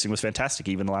racing was fantastic,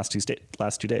 even the last 2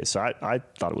 days. So I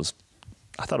thought it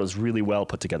was really well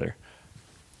put together.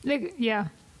 Yeah.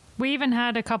 We even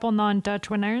had a couple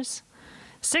non-Dutch winners.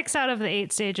 6 out of the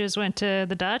 8 stages went to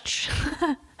the Dutch,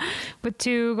 with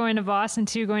 2 going to Vos and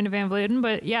 2 going to Van Vleuten.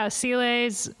 But yeah,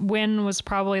 Sile's win was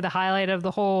probably the highlight of the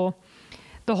whole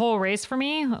race for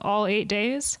me, all 8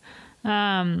 days.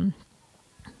 And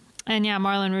yeah,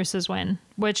 Marlen Reus's win,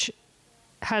 which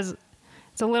it's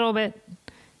a little bit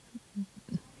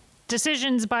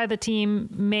decisions by the team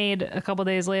made a couple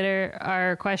days later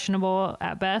are questionable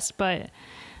at best, but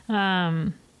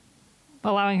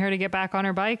allowing her to get back on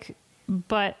her bike.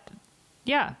 But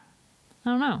yeah, I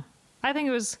don't know. I think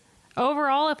it was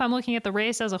overall, if I'm looking at the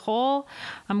race as a whole,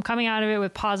 I'm coming out of it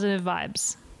with positive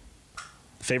vibes.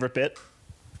 Favorite bit?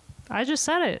 I just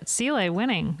said it. Sile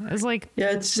winning. It was like...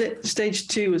 Yeah, stage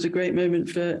 2 was a great moment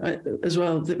for as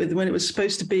well. When it was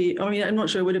supposed to be... I mean, I'm not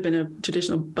sure it would have been a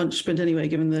traditional bunch sprint anyway,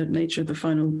 given the nature of the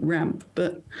final ramp.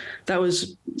 But that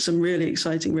was some really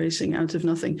exciting racing out of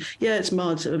nothing. Yeah, it's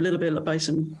marred a little bit by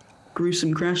some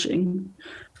gruesome crashing.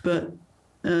 But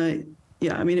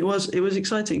yeah, I mean, it was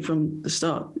exciting from the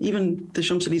start. Even the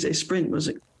Champs-Élysées sprint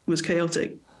was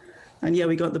chaotic. And yeah,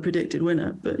 we got the predicted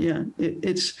winner, but yeah,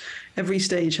 it's every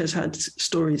stage has had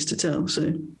stories to tell,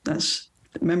 so that's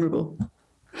memorable.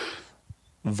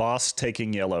 Vos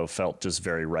taking yellow felt just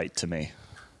very right to me.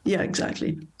 Yeah,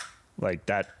 exactly. Like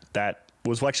that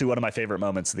was actually one of my favorite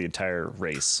moments of the entire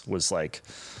race. Was like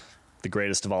the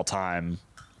greatest of all time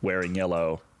wearing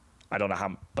yellow. I don't know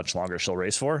how much longer she'll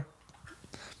race for.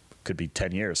 Could be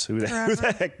 10 years. Who the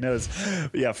heck knows?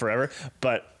 Yeah, forever.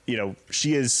 But you know,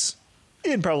 she is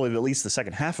in probably at least the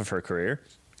second half of her career,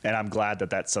 and I'm glad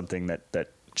that that's something that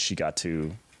she got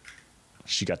to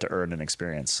earn and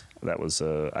experience. That was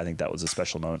I think that was a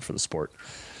special moment for the sport.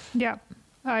 Yeah,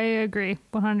 I agree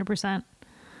 100%.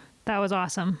 That was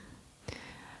awesome.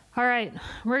 All right,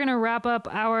 we're gonna wrap up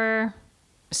our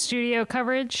studio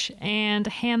coverage and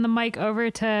hand the mic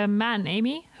over to Matt and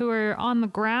Amy, who are on the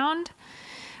ground.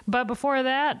 But before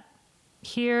that,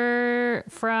 hear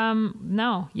from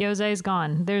Jose's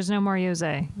gone. There's no more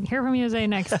Jose. Hear from Jose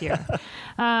next year.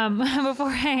 Before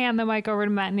I hand the mic over to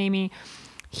Matt and Amy,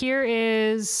 here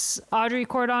is Audrey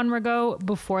Cordon-Ragot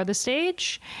before the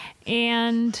stage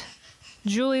and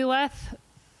Julie Leth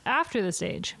after the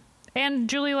stage, and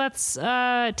Julie Leth's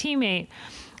teammate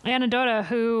Anna Dota,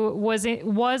 who was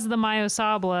the Maillot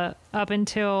Sable up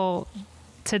until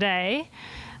today,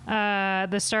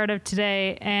 the start of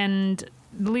today, and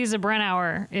Lisa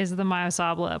Brennauer is the Maillot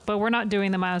Sable, but we're not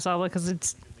doing the Maillot Sable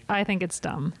because I think it's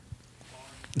dumb.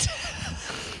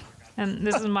 And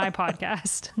this is my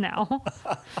podcast now.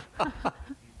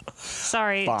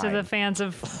 Sorry Fine. to the fans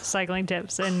of cycling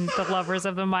tips and the lovers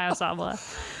of the Maillot Sable.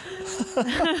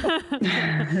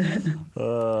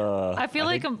 I feel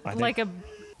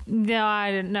no,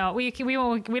 I didn't know. We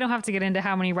don't have to get into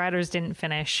how many riders didn't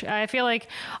finish. I feel like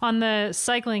on the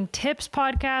Cycling Tips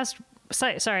podcast,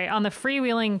 on the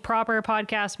Freewheeling Proper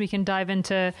podcast, we can dive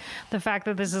into the fact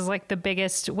that this is like the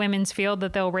biggest women's field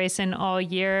that they'll race in all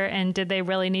year. And did they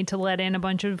really need to let in a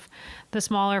bunch of the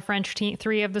smaller French team,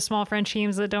 3 of the small French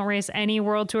teams that don't race any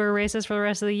World Tour races for the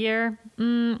rest of the year?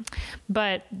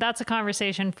 But that's a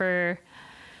conversation for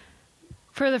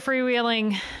the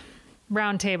Freewheeling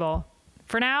Roundtable.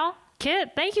 For now,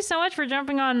 Kit, thank you so much for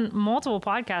jumping on multiple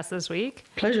podcasts this week.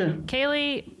 Pleasure.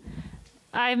 Kaylee,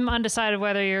 I'm undecided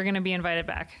whether you're going to be invited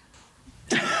back.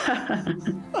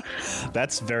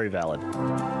 That's very valid.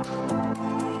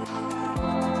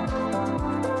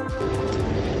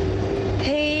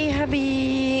 Hey,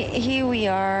 Abby. Here we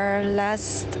are,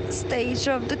 last stage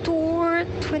of the tour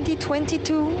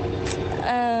 2022.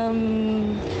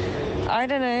 I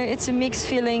don't know, it's a mixed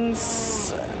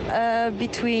feelings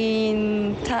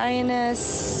between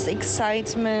tiredness,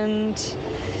 excitement,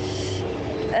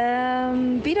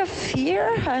 bit of fear,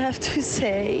 I have to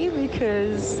say,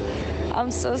 because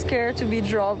I'm so scared to be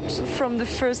dropped from the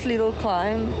first little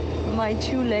climb. My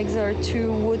 2 legs are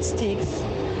 2 wood sticks,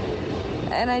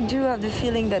 and I do have the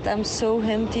feeling that I'm so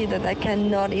empty that I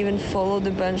cannot even follow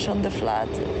the bunch on the flat.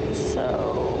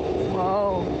 So,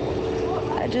 wow.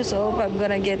 I just hope I'm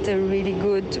gonna get a really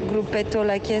good gruppetto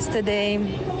like yesterday,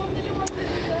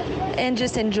 and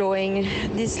just enjoying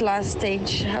this last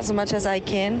stage as much as I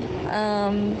can,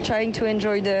 trying to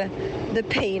enjoy the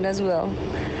pain as well.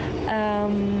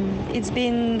 It's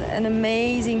been an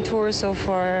amazing tour so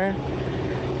far.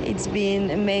 It's been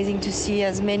amazing to see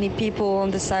as many people on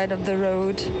the side of the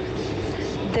road.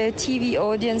 the TV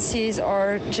audiences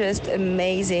are just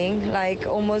amazing, like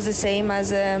almost the same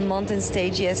as a mountain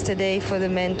stage yesterday for the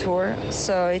main tour.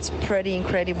 So it's pretty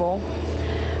incredible.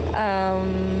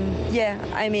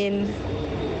 I mean,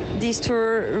 this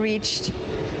tour reached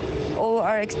all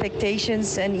our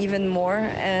expectations and even more,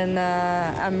 and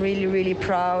I'm really, really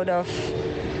proud of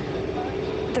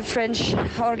the French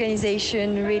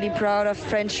organization, really proud of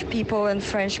French people and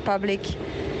French public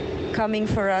coming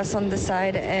for us on the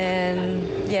side,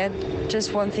 and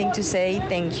just one thing to say,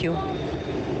 thank you.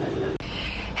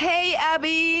 Hey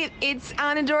Abby, it's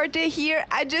Anna Dorte here.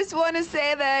 I just want to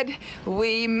say that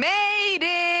we made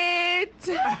it!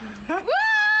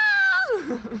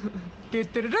 Woo!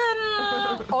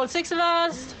 All 6 of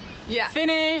us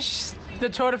finished the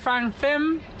Tour de France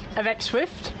Femme avec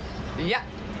Zwift. Yeah.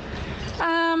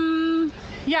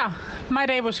 My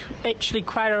day was actually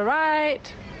quite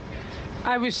alright.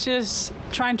 I was just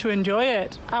trying to enjoy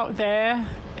it out there,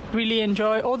 really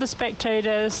enjoy all the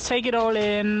spectators, take it all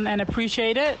in and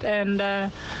appreciate it, and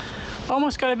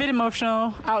almost got a bit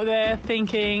emotional out there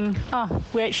thinking,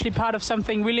 we're actually part of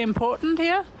something really important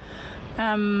here.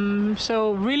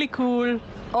 So really cool,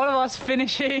 all of us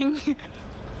finishing.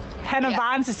 Hannah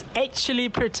Barnes is actually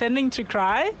pretending to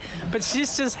cry, but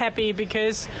she's just happy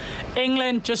because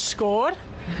England just scored.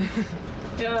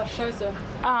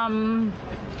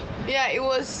 It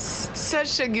was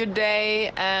such a good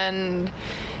day, and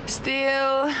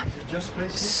still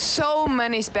so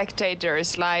many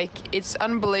spectators. Like, it's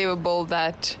unbelievable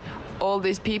that all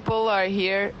these people are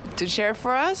here to cheer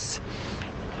for us.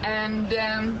 And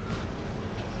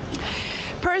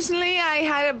personally, I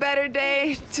had a better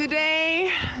day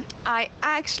today. I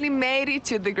actually made it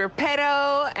to the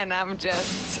Gruppetto, and I'm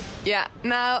just,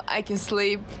 now I can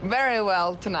sleep very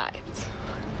well tonight.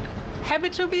 Happy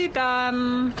to be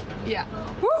done. Yeah.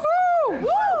 Woohoo!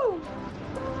 Woo!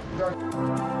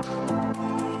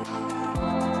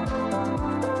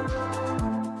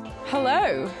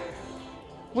 Hello.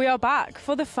 We are back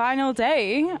for the final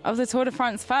day of the Tour de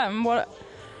France Femme.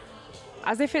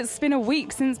 As if it's been a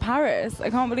week since Paris. I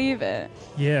can't believe it.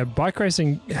 Yeah, bike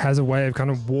racing has a way of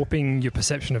kind of warping your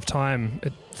perception of time.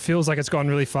 It feels like it's gone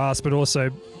really fast, but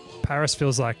also Paris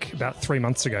feels like about 3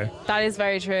 months ago. That is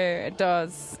very true. It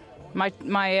does. My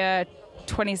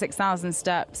 26,000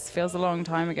 steps feels a long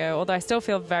time ago, although I still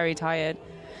feel very tired.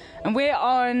 And we're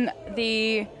on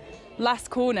the last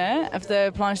corner of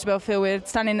the Planche de Belleville. We're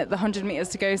standing at the 100 metres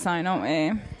to go sign, aren't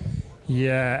we?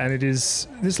 Yeah, and this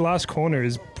last corner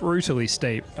is brutally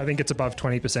steep. I think it's above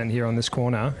 20% here on this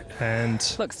corner.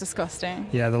 And looks disgusting.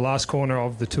 Yeah, the last corner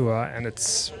of the tour, and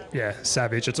it's,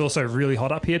 savage. It's also really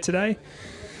hot up here today.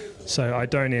 So I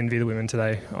don't envy the women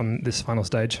today on this final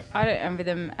stage. I don't envy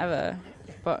them ever,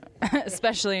 but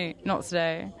especially not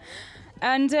today.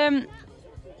 And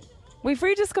we've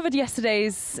rediscovered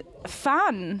yesterday's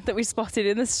fan that we spotted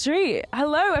in the street.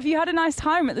 Hello, have you had a nice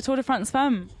time at the Tour de France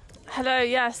Femme? Hello,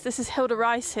 yes, this is Hilda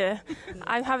Rice here.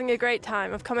 I'm having a great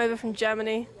time. I've come over from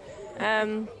Germany,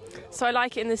 so I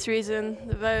like it in this region,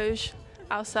 the Vosges,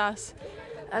 Alsace,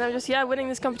 and I'm just, winning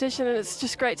this competition, and it's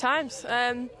just great times.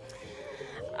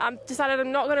 I've decided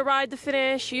I'm not going to ride the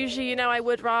finish. Usually, I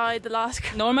would ride the last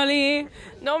climb.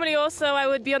 Normally also I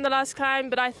would be on the last climb,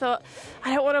 but I thought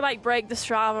I don't want to break the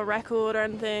Strava record or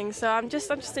anything, so I'm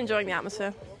just enjoying the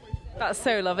atmosphere. That's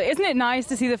so lovely. Isn't it nice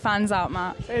to see the fans out,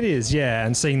 Matt? It is, yeah,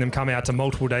 and seeing them come out to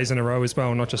multiple days in a row as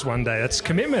well, not just one day. That's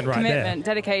commitment right there. Commitment,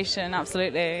 dedication,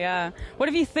 absolutely, yeah. What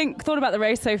have you thought about the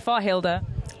race so far, Hilda?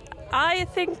 I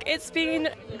think it's been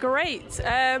great.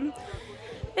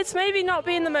 It's maybe not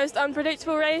been the most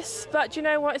unpredictable race, but you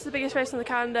know what? It's the biggest race on the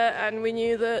calendar, and we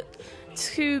knew that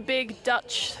 2 big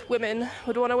Dutch women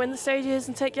would want to win the stages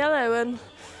and take yellow, and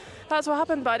that's what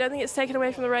happened. But I don't think it's taken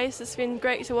away from the race. It's been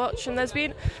great to watch, and there's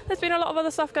been a lot of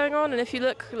other stuff going on. And if you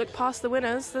look past the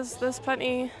winners, there's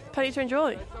plenty to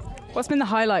enjoy. What's been the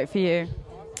highlight for you?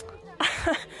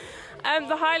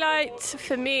 The highlight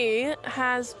for me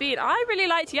has been, I really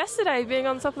liked yesterday being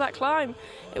on top of that climb.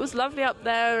 It was lovely up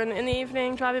there, and in the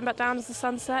evening driving back down as the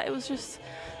sun set, it was just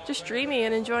dreamy,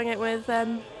 and enjoying it with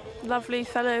lovely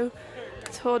fellow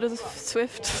Tour de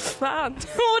Zwift fans.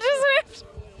 Tour de Zwift!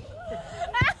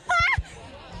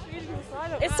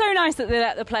 It's so nice that they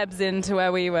let the plebs into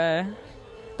where we were,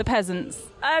 the peasants.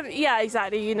 Yeah,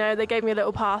 exactly. They gave me a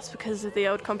little pass because of the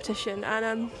old competition,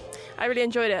 and I really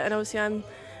enjoyed it. And obviously, I'm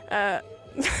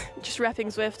just repping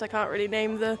Zwift. I can't really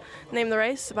name the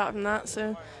race apart from that.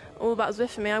 So, all about Zwift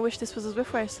for me. I wish this was a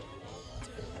Zwift race.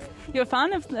 You're a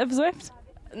fan of Zwift?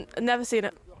 Never seen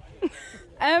it.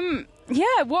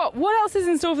 Yeah. What else is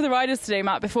in store for the riders today,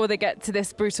 Matt? Before they get to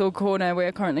this brutal corner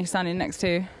we're currently standing next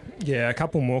to. Yeah, a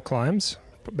couple more climbs.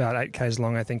 about 8 k's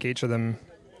long, I think, each of them,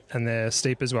 and they're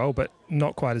steep as well, but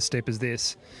not quite as steep as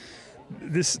this.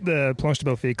 The Planche de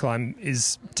Belleville climb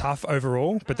is tough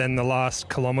overall, but then the last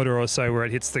kilometre or so where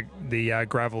it hits the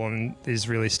gravel and these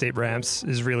really steep ramps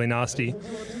is really nasty.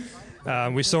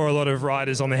 We saw a lot of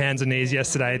riders on their hands and knees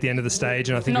yesterday at the end of the stage,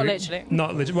 and I think not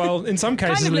literally. Well, in some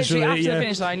cases, kind of literally after yeah, the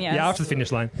finish line. Yes. Yeah, after the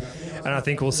finish line, and I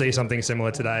think we'll see something similar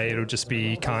today. It'll just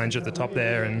be Kinge at the top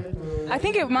there, and I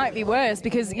think it might be worse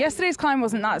because yesterday's climb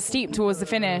wasn't that steep towards the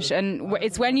finish, and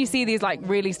it's when you see these like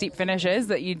really steep finishes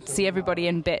that you see everybody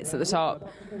in bits at the top.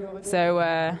 So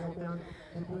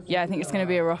yeah, I think it's going to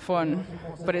be a rough one,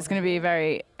 but it's going to be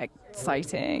very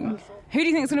exciting. Who do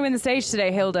you think is going to win the stage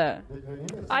today, Hilda?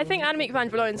 I think Annemiek van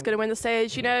Vleuten is going to win the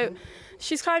stage. You know,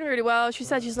 she's climbing really well. She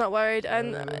said she's not worried.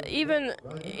 And even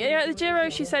at the Giro,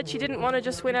 she said she didn't want to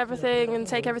just win everything and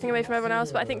take everything away from everyone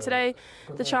else. But I think today,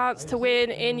 the chance to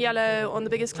win in yellow on the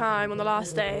biggest climb on the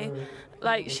last day,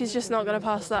 like, she's just not going to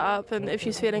pass that up. And if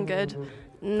she's feeling good,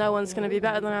 no one's going to be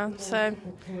better than her. So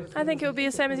I think it will be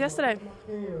the same as yesterday.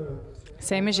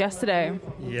 Same as yesterday.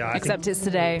 Yeah. Except it's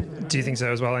today. Do you think so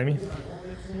as well, Amy?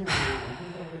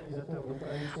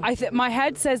 My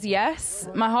head says yes.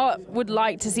 My heart would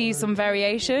like to see some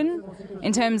variation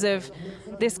in terms of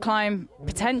this climb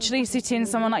potentially suiting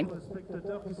someone like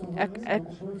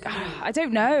I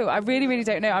don't know. I really, really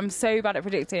don't know. I'm so bad at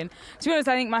predicting. To be honest,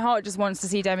 I think my heart just wants to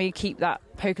see Demi keep that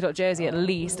polka dot jersey at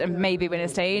least and maybe win a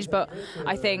stage. But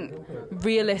I think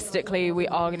realistically we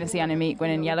are going to see Annemiek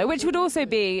win in yellow, which would also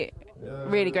be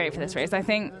really great for this race. I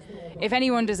think if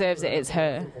anyone deserves it, it's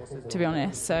her, to be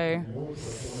honest. So,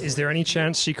 is there any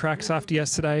chance she cracks after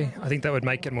yesterday? I think that would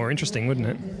make it more interesting, wouldn't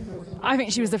it? I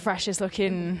think she was the freshest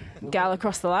looking gal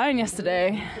across the line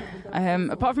yesterday,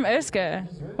 apart from Urska.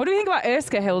 What do you think about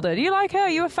Urska, Hilda? Do you like her? Are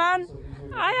you a fan?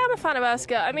 I am a fan of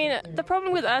Urska. I mean, the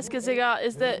problem with Urska Zigart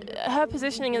is that her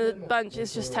positioning in the bunch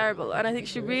is just terrible, and I think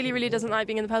she really, really doesn't like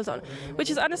being in the peloton, which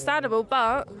is understandable,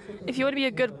 but if you want to be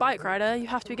a good bike rider, you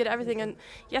have to be good at everything, and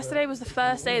yesterday was the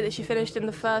first day that she finished in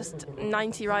the first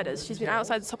 90 riders. She's been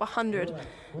outside the top 100,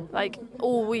 like,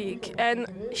 all week, and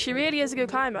she really is a good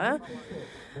climber.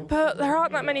 But there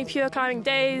aren't that many pure climbing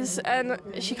days, and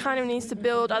she kind of needs to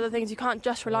build other things. You can't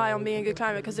just rely on being a good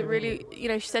climber, because it really, you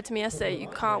know, she said to me yesterday, you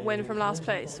can't win from last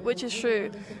place, which is true.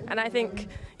 And I think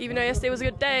even though yesterday was a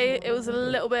good day, it was a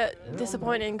little bit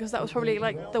disappointing, because that was probably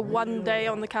like the one day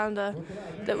on the calendar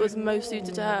that was most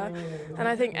suited to her. And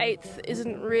I think 8th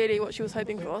isn't really what she was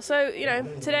hoping for. So, you know,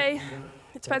 today,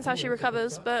 it depends how she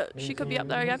recovers, but she could be up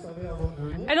there again.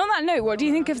 And on that note, what do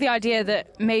you think of the idea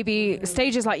that maybe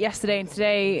stages like yesterday and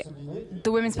today,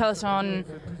 the women's peloton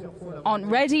aren't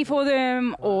ready for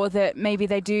them, or that maybe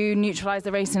they do neutralise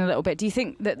the racing a little bit? Do you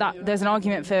think that there's an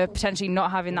argument for potentially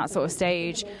not having that sort of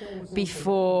stage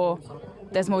before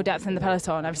there's more depth in the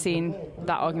peloton? I've seen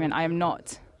that argument. I am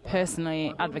not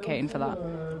personally advocating for that.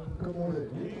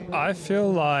 I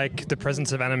feel like the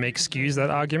presence of Annemiek skews that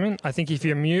argument. I think if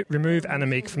you remove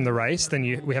Annemiek from the race, then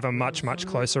we have a much, much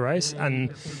closer race,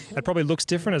 and it probably looks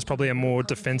different. It's probably a more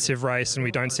defensive race, and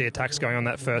we don't see attacks going on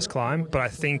that first climb, but I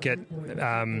think it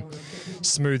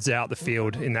smooths out the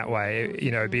field in that way.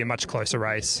 You know, it'd be a much closer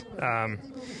race.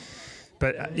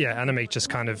 But yeah, Annemiek just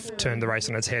kind of turned the race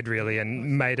on its head, really,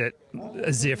 and made it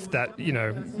as if that, you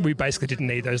know, we basically didn't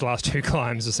need those last 2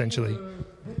 climbs, essentially.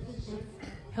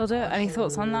 Hilda, any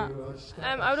thoughts on that?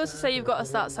 I would also say you've got to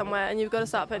start somewhere, and you've got to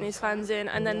start putting these climbs in,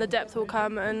 and then the depth will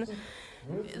come, and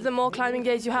the more climbing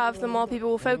days you have, the more people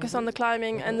will focus on the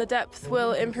climbing, and the depth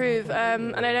will improve.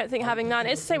 And I don't think having 9,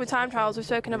 it's the same with time trials. We've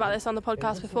spoken about this on the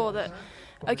podcast before, that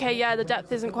okay, yeah, the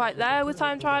depth isn't quite there with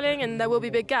time trialing, and there will be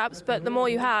big gaps, but the more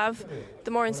you have,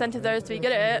 the more incentive there is to be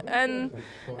good at it,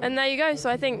 and there you go. So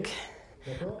I think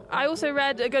I also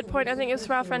read a good point, I think it was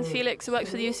from our friend Felix, who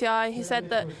works for the UCI. He said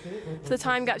that for the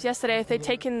time gaps yesterday, if they'd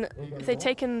taken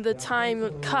the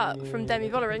time cut from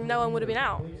Demi Vollering, no one would have been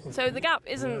out. So the gap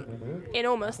isn't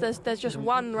enormous. There's just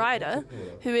one rider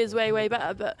who is way, way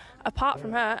better, but apart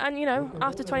from her, and you know,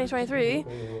 after 2023,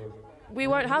 we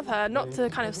won't have her, not to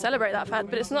kind of celebrate that fact,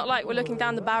 but it's not like we're looking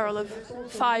down the barrel of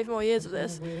 5 more years of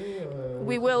this.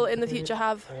 We will in the future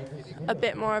have a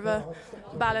bit more of a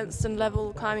balanced and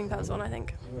level climbing peloton, I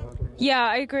think. Yeah,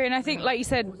 I agree, and I think, like you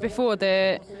said before,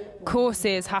 the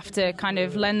courses have to kind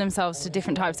of lend themselves to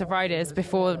different types of riders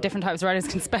before different types of riders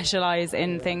can specialise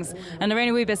in things. And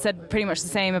Lorena Wiebe said pretty much the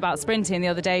same about sprinting the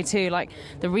other day too. Like,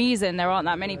 the reason there aren't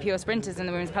that many pure sprinters in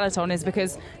the women's peloton is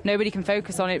because nobody can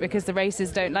focus on it, because the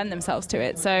races don't lend themselves to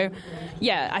it. So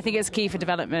yeah, I think it's key for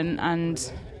development,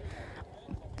 and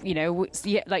you know,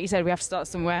 like you said, we have to start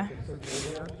somewhere.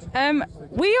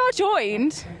 We are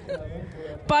joined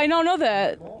by none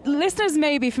other. Listeners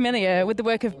may be familiar with the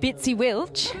work of Bitsy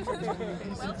Welch,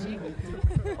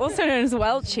 also known as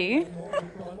Welchie.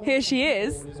 Here she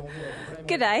is.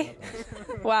 G'day.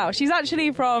 Wow, she's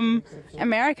actually from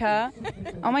America.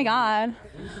 Oh my God.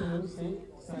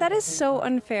 That is so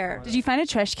unfair. Did you find a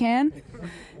trash can?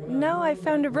 No, I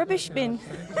found a rubbish bin.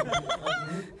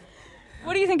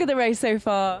 What do you think of the race so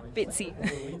far, Bitsy?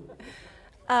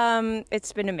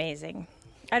 It's been amazing.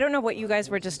 I don't know what you guys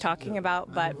were just talking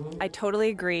about, but I totally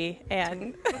agree.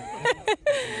 And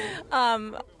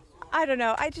I don't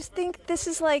know. I just think this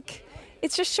is like,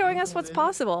 it's just showing us what's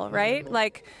possible, right?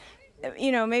 Like,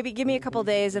 you know, maybe give me a couple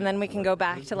days and then we can go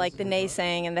back to like the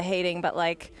naysaying and the hating. But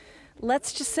like,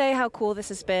 let's just say how cool this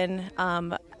has been.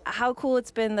 How cool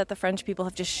it's been that the French people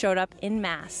have just showed up in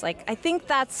mass. Like, I think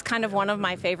that's kind of one of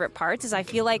my favorite parts is I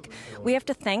feel like we have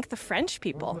to thank the French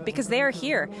people because they are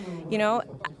here. You know,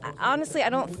 honestly, I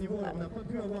don't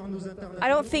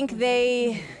think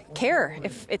they care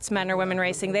if it's men or women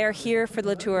racing. They are here for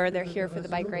the Tour. They're here for the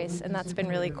bike race, and that's been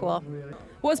really cool.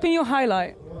 What's been your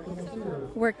highlight?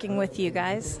 Working with you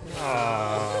guys.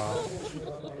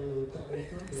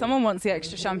 Someone wants the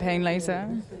extra champagne later.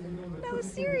 No,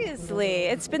 seriously,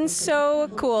 it's been so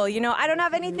cool. You know, I don't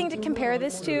have anything to compare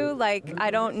this to. Like,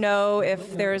 I don't know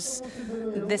if there's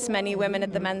this many women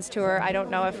at the men's tour. I don't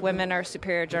know if women are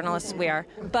superior journalists. We are,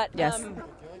 but yes.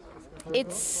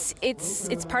 It's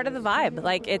part of the vibe.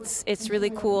 Like it's really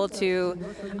cool to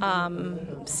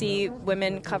see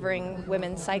women covering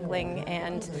women's cycling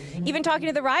and even talking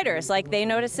to the riders. Like they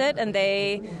notice it and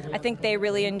I think they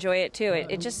really enjoy it too.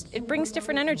 It brings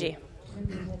different energy.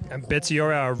 And Betsy,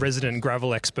 you're our resident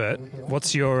gravel expert.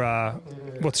 What's your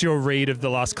read of the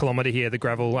last kilometre here, the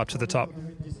gravel up to the top?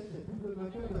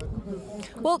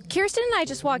 Well, Kirsten and I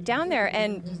just walked down there,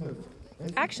 and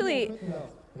actually,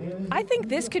 I think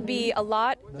this could be a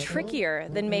lot trickier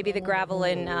than maybe the gravel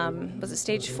in, was it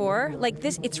stage 4? Like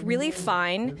this, it's really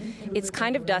fine. It's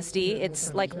kind of dusty.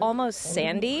 It's like almost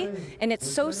sandy. And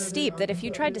it's so steep that if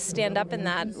you tried to stand up in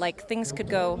that, like things could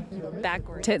go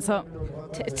backwards. Tits up.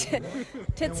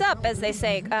 Tits up, as they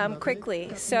say,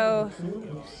 quickly. So,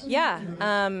 yeah,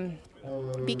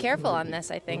 be careful on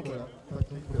this, I think.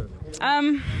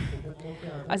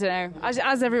 I don't know.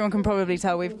 As everyone can probably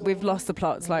tell, we've lost the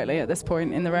plot slightly at this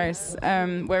point in the race.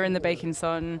 We're in the baking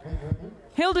sun.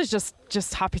 Hilda's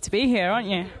just happy to be here, aren't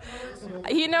you?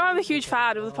 You know, I'm a huge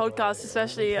fan of the podcast,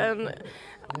 especially.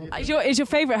 Is your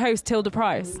favourite host Hilda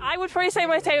Price? I would probably say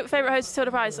my favourite host is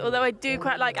Hilda Price, although I do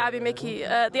quite like Abby Mickey.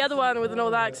 The other one with an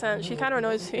old accent, she kind of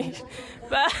annoys me.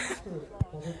 But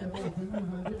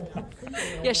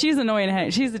yeah, she's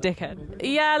annoying. She's a dickhead.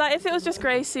 Yeah, like if it was just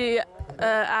Gracie,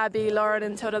 Abby, Lauren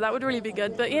and Tilda, that would really be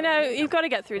good. But, you know, you've got to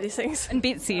get through these things. And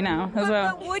Bitsy now as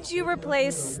well. But would you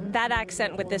replace that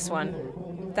accent with this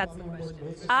one? That's the question.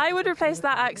 I would replace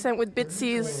that accent with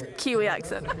Bitsy's Kiwi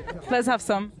accent. Let's have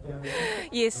some.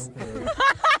 Yes.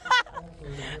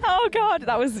 Oh, God.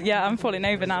 That was, I'm falling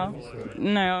over now.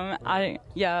 No,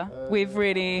 we've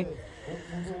really...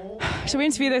 Shall we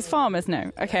interview those farmers?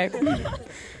 No. Okay. I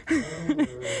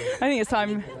think it's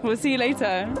time. We'll see you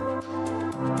later.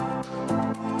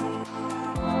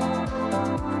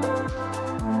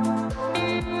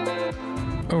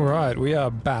 All right, we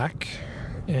are back,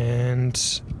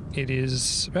 and it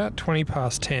is about 20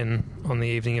 past 10 on the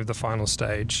evening of the final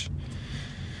stage.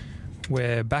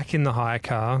 We're back in the hire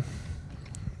car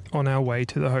on our way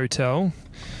to the hotel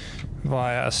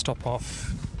via a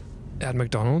stop-off at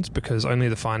McDonald's, because only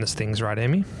the finest things, right,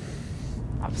 Amy?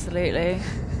 Absolutely.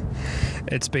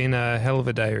 It's been a hell of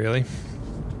a day, really.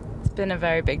 It's been a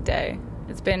very big day.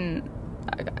 It's been,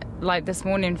 like, this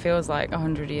morning feels like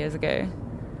 100 years ago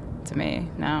to me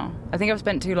now. I think I've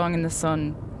spent too long in the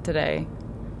sun today.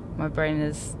 My brain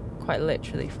is quite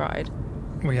literally fried.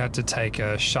 We had to take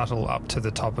a shuttle up to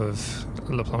the top of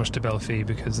La Planche de Belleville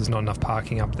because there's not enough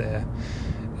parking up there.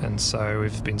 And so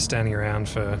we've been standing around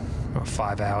for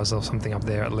 5 hours or something up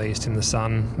there at least in the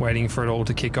sun, waiting for it all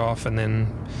to kick off, and then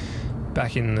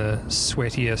back in the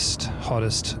sweatiest,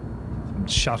 hottest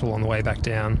shuttle on the way back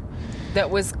down.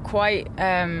 That was quite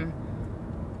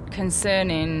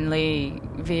concerningly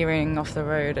veering off the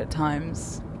road at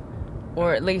times.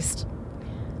 Or at least,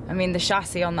 I mean, the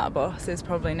chassis on that bus is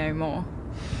probably no more.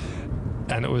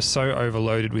 And it was so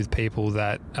overloaded with people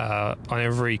that on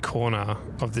every corner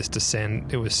of this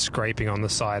descent, it was scraping on the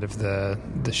side of the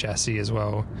chassis as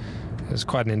well. It was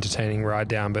quite an entertaining ride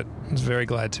down, but I was very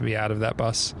glad to be out of that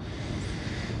bus.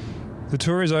 The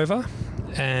tour is over,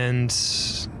 and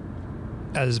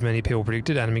as many people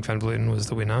predicted, Annemiek van Vleuten was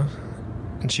the winner.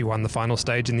 and she won the final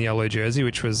stage in the yellow jersey,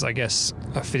 which was, I guess,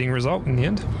 a fitting result in the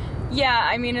end. Yeah,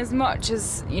 I mean, as much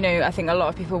as, I think a lot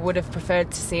of people would have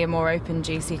preferred to see a more open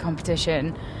GC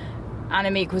competition,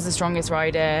 Annemiek was the strongest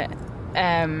rider.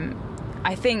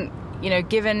 I think,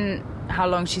 given how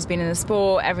long she's been in the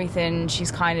sport, everything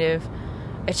she's kind of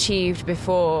achieved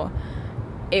before,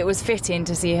 it was fitting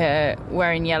to see her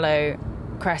wearing yellow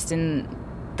crest in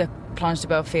the Planche de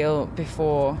Belfield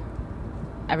before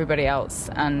everybody else.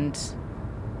 And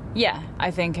yeah,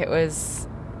 I think it was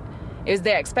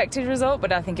the expected result,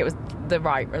 but I think it was the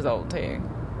right result too.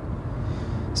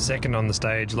 Second on the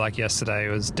stage, like yesterday,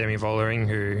 was Demi Vollering,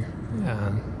 who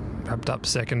wrapped up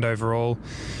second overall.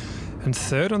 And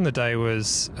third on the day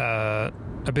was a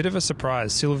bit of a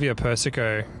surprise, Silvia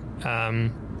Persico.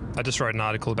 I just wrote an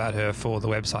article about her for the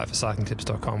website, for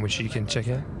cyclingtips.com, which you can check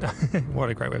out. What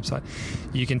a great website.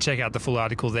 You can check out the full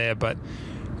article there, but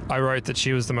I wrote that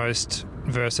she was the most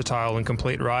versatile and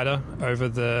complete rider over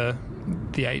the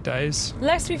 8 days.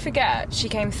 Lest we forget, she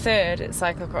came third at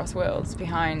Cyclocross Worlds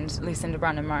behind Lucinda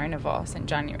Brand and Marina Voss in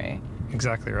January.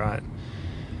 Exactly right.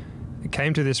 It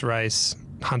came to this race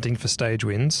hunting for stage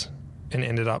wins and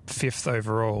ended up 5th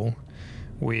overall,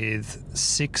 with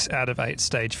 6 out of 8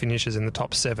 stage finishes in the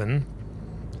top 7,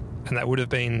 and that would have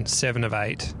been 7 of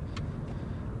 8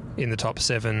 in the top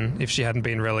 7 if she hadn't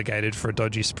been relegated for a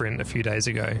dodgy sprint a few days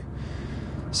ago.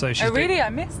 So she's I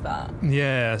missed that.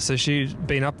 Yeah, so she's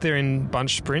been up there in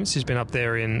bunch sprints, she's been up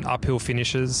there in uphill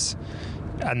finishes,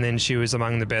 and then she was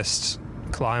among the best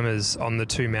climbers on the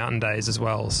 2 mountain days as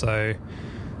well. So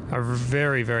a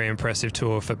very, very impressive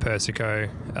tour for Persico.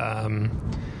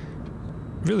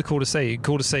 Really cool to see.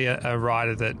 Cool to see a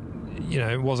rider that,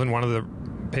 wasn't one of the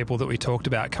people that we talked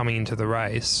about coming into the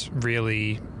race,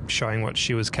 really showing what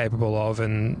she was capable of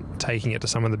and taking it to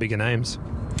some of the bigger names.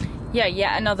 Yeah,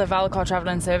 yet another Valcor Travel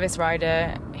and Service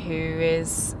rider who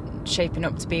is shaping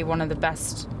up to be one of the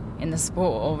best in the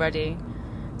sport already.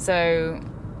 So,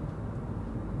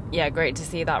 yeah, great to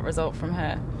see that result from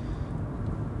her.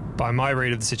 By my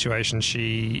read of the situation,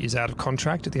 she is out of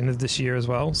contract at the end of this year as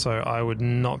well, so I would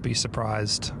not be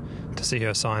surprised to see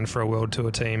her sign for a World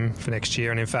Tour team for next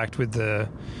year. And in fact, with the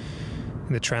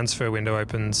transfer window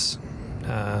opens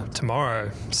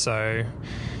tomorrow, so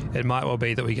it might well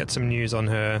be that we get some news on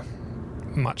her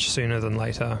much sooner than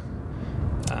later.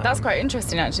 That's quite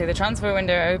interesting, actually. The transfer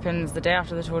window opens the day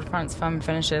after the Tour de France Femme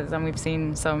finishes, and we've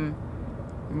seen some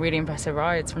really impressive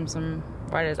rides from some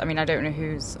riders. I mean, I don't know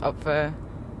who's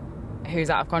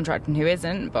out of contract and who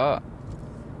isn't, but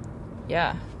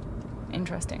yeah,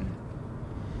 interesting.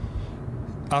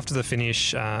 After the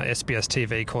finish, SBS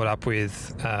TV caught up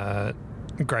with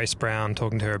Grace Brown,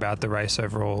 talking to her about the race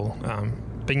overall.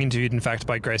 Being interviewed, in fact,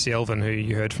 by Gracie Elvin, who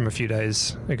you heard from a few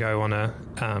days ago on a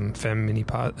Femme mini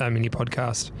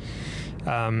podcast.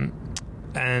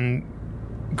 And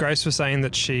Grace was saying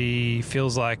that she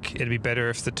feels like it'd be better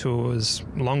if the tour was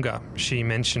longer. She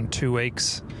mentioned 2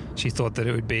 weeks. She thought that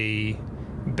it would be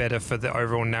better for the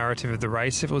overall narrative of the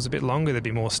race if it was a bit longer. There'd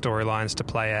be more storylines to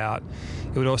play out.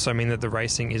 It would also mean that the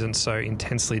racing isn't so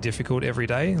intensely difficult every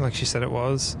day, like she said it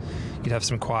was. You'd have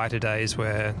some quieter days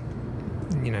where,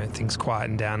 things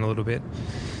quieten down a little bit.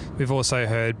 We've also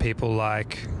heard people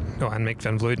like Annemiek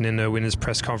van Vleuten in her winner's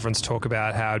press conference talk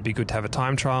about how it'd be good to have a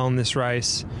time trial in this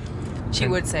race. She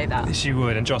would say that. She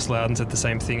would, and Joss Loudon said the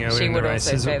same thing earlier in the race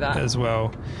as well.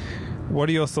 What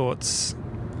are your thoughts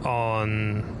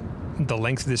on the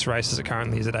length of this race as it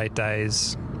currently is at 8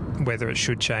 days, whether it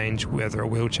should change, whether it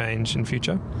will change in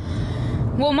future?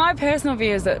 Well, my personal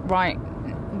view is that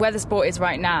where the sport is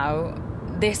right now,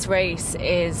 this race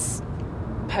is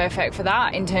perfect for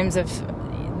that in terms of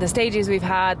the stages we've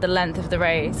had, the length of the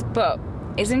race. But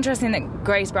it's interesting that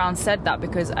Grace Brown said that,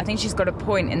 because I think she's got a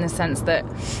point in the sense that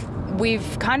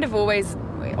we've kind of always,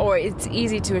 or it's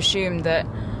easy to assume that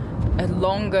a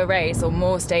longer race or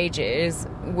more stages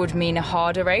would mean a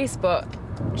harder race, but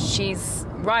she's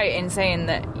right in saying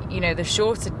that, the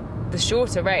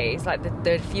shorter race, like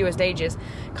the fewer stages,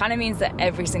 kind of means that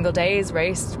every single day is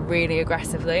raced really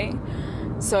aggressively.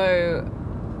 So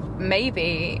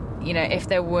maybe, if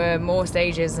there were more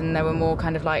stages and there were more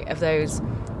kind of like of those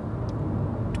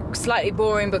slightly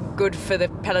boring but good for the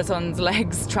peloton's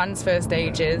legs transfer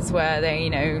stages where they,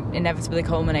 inevitably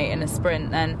culminate in a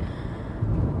sprint, then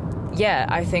yeah,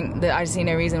 I think that I see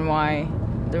no reason why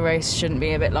the race shouldn't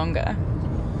be a bit longer.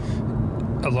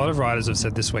 A lot of riders have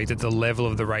said this week that the level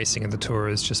of the racing of the Tour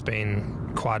has just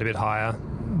been quite a bit higher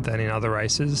than in other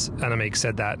races. Annemiek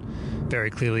said that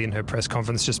very clearly in her press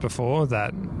conference just before,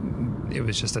 that it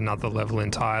was just another level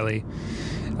entirely.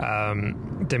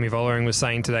 Demi Vollering was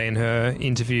saying today in her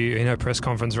interview, in her press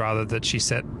conference rather, that she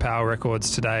set power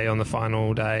records today on the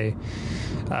final day.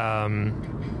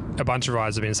 A bunch of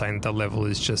riders have been saying that the level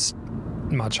is just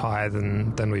much higher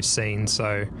than we've seen.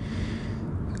 So,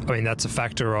 I mean, that's a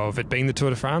factor of it being the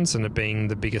Tour de France and it being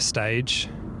the biggest stage.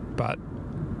 But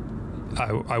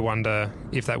I wonder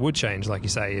if that would change, like you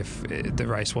say, if the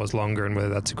race was longer, and whether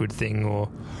that's a good thing, or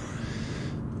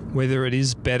whether it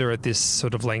is better at this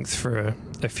sort of length for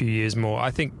a few years more.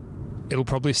 I think it'll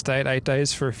probably stay at 8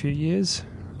 days for a few years.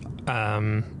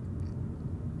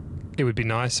 It would be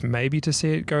nice maybe to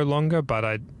see it go longer, but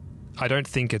I don't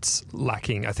think it's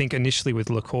lacking. I think initially with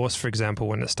Le Course, for example,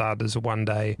 when it started as a 1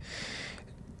 day,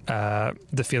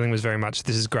 the feeling was very much,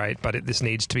 this is great, but this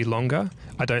needs to be longer.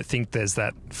 I don't think there's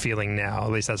that feeling now,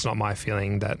 at least that's not my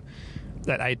feeling, that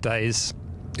 8 days,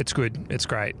 it's good, it's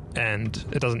great, and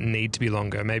it doesn't need to be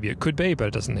longer. Maybe it could be, but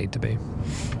it doesn't need to be.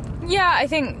 Yeah, I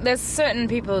think there's certain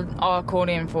people are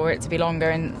calling for it to be longer,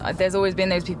 and there's always been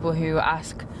those people who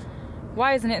ask,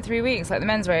 why isn't it 3 weeks like the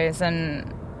men's race?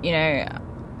 And, you know,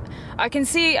 I can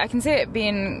see it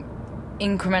being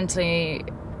incrementally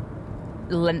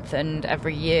lengthened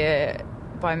every year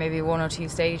by maybe 1 or 2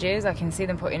 stages. I can see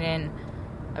them putting in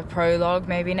a prologue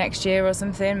maybe next year or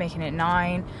something, making it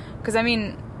 9. Because, I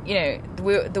mean, you know,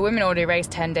 the women already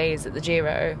raced 10 days at the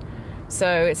Giro, so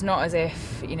it's not as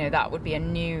if, you know, that would be a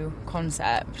new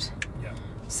concept. Yeah.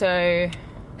 So,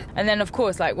 and then of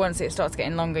course, like, once it starts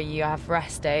getting longer, you have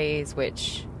rest days,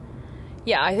 which,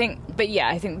 I think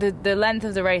the length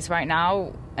of the race right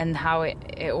now and how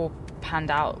it all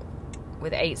panned out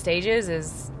with 8 stages I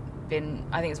think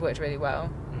it's worked really well.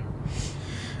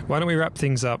 Why don't we wrap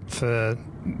things up for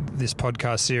this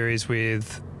podcast series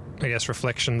with, I guess,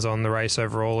 reflections on the race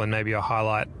overall and maybe a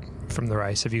highlight from the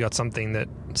race. Have you got something that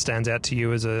stands out to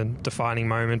you as a defining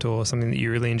moment or something that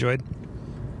you really enjoyed?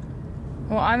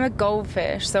 Well, I'm a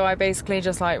goldfish, so I basically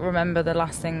just like remember the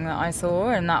last thing that I saw,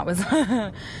 and that was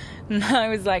I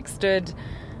was like stood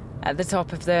at the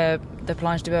top of the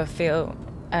Planche de Boeuf field,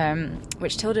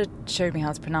 which Tilda showed me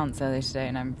how to pronounce earlier today,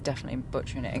 and I'm definitely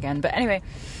butchering it again. But anyway,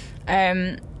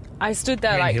 I stood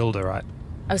there like Hilda, right?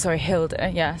 Oh, sorry,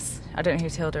 Hilda. Yes, I don't know who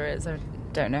Tilda is. I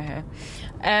don't know her.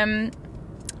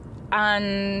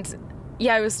 And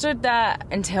yeah, I was stood there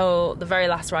until the very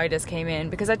last riders came in,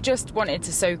 because I just wanted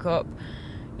to soak up,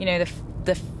 you know,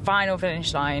 the final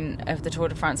finish line of the Tour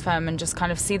de France Femme, and just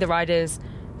kind of see the riders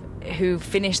who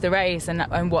finished the race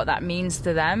and what that means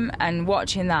to them. And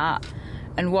watching that,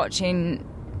 and watching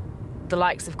the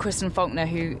likes of Kristen Faulkner,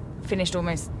 who finished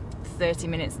almost 30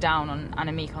 minutes down on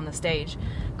Annemiek on the stage,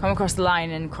 come across the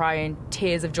line and cry in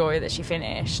tears of joy that she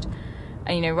finished.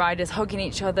 And, you know, riders hugging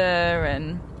each other.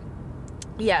 And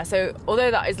yeah, so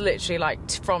although that is literally like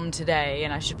from today,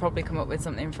 and I should probably come up with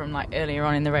something from like earlier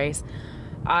on in the race,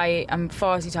 I am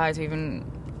far too tired to even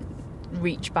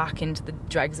reach back into the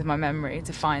dregs of my memory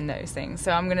to find those things.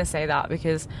 So I'm going to say that,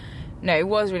 because no, it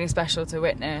was really special to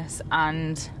witness,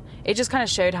 and it just kind of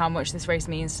showed how much this race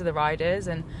means to the riders,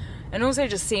 and also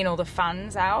just seeing all the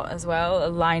fans out as well,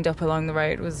 lined up along the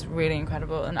road, was really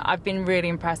incredible, and I've been really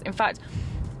impressed. In fact,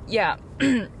 yeah,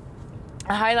 a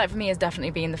highlight for me has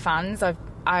definitely been the fans.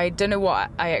 I don't know what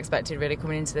I expected really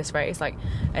coming into this race, like,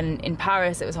 and in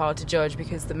Paris it was hard to judge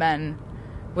because the men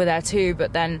were there too,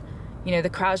 but then, you know,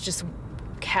 the crowds just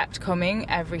kept coming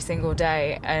every single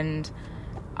day, and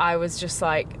I was just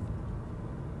like,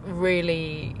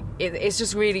 really, it's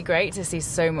just really great to see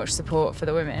so much support for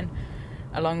the women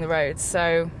along the road.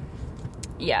 So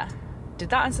yeah, did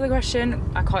that answer the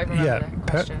question? I can't even remember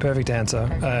the question. Perfect answer.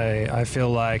 Okay. I feel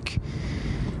like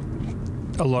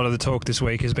a lot of the talk this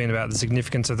week has been about the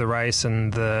significance of the race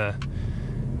and the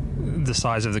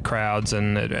size of the crowds,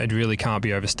 and it really can't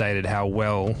be overstated how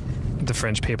well the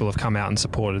French people have come out and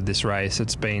supported this race.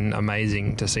 It's been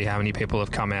amazing to see how many people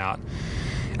have come out,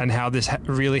 and how this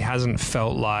really hasn't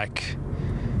felt like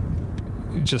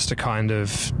just a kind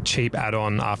of cheap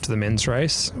add-on after the men's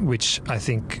race, which I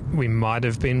think we might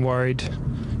have been worried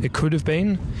it could have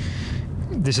been.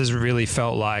 This has really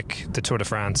felt like the Tour de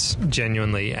France,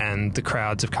 genuinely, and the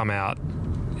crowds have come out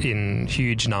in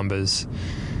huge numbers,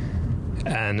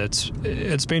 and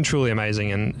it's been truly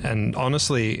amazing, and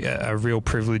honestly a real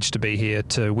privilege to be here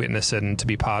to witness it and to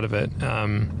be part of it.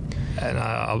 And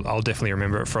I'll definitely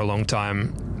remember it for a long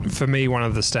time. For me, one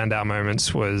of the standout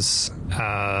moments was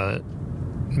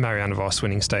Marianne Vos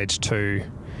winning stage 2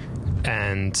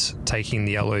 and taking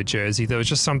the yellow jersey. There was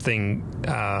just something,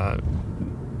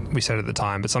 we said at the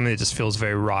time, but something that just feels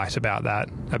very right about that,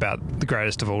 about the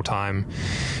greatest of all time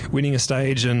winning a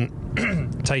stage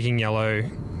and taking yellow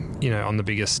on the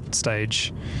biggest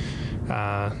stage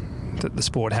that the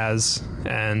sport has,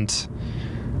 and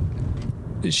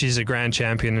she's a grand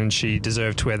champion, and she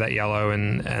deserved to wear that yellow,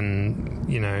 and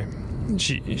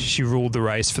she ruled the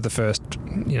race for the first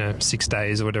 6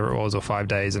 days or whatever it was, or 5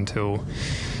 days, until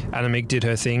Annemiek did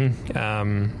her thing,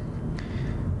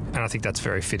 and I think that's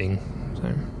very fitting.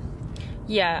 So.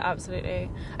 Yeah, absolutely.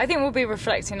 I think we'll be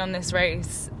reflecting on this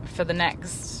race for the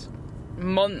next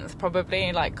month,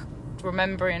 probably, like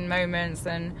remembering moments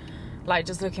and like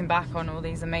just looking back on all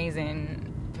these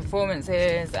amazing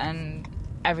performances and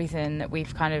everything that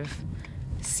we've kind of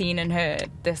seen and heard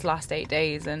this last 8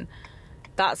 days. And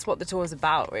that's what the tour's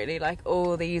about, really, like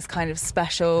all these kind of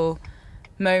special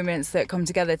moments that come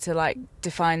together to like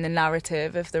define the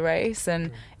narrative of the race.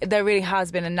 And there really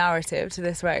has been a narrative to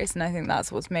this race, and I think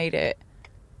that's what's made it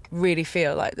really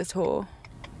feel like the tour.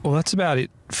 Well, that's about it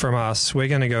from us. We're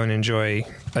going to go and enjoy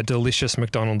a delicious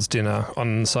McDonald's dinner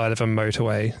on the side of a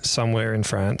motorway somewhere in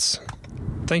France.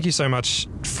 Thank you so much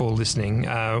for listening.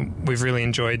 We've really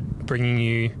enjoyed bringing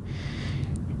you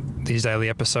these daily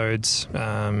episodes.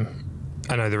 I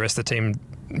know the rest of the team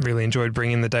really enjoyed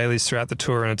bringing the dailies throughout the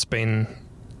tour, and it's been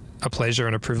a pleasure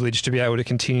and a privilege to be able to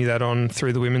continue that on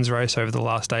through the women's race over the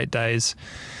last 8 days.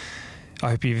 I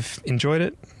hope you've enjoyed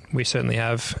it. We certainly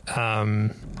have.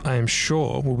 I am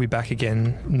sure we'll be back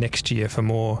again next year for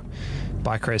more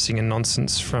bike racing and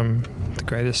nonsense from the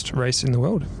greatest race in the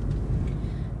world.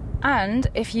 And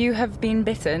if you have been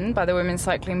bitten by the women's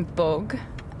cycling bug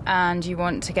and you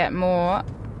want to get more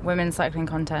women's cycling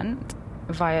content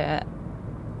via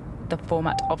the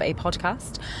format of a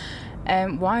podcast,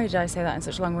 why did I say that in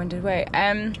such a long-winded way?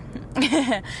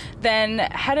 Then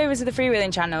head over to the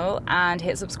Freewheeling channel and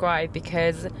hit subscribe,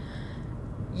 because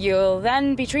you'll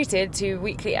then be treated to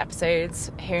weekly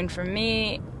episodes hearing from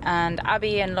me and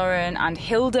Abby and Lauren and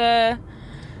Hilda.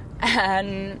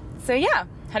 And so yeah,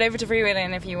 head over to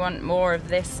Freewheeling if you want more of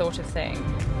this sort of thing.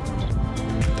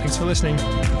 Thanks for listening.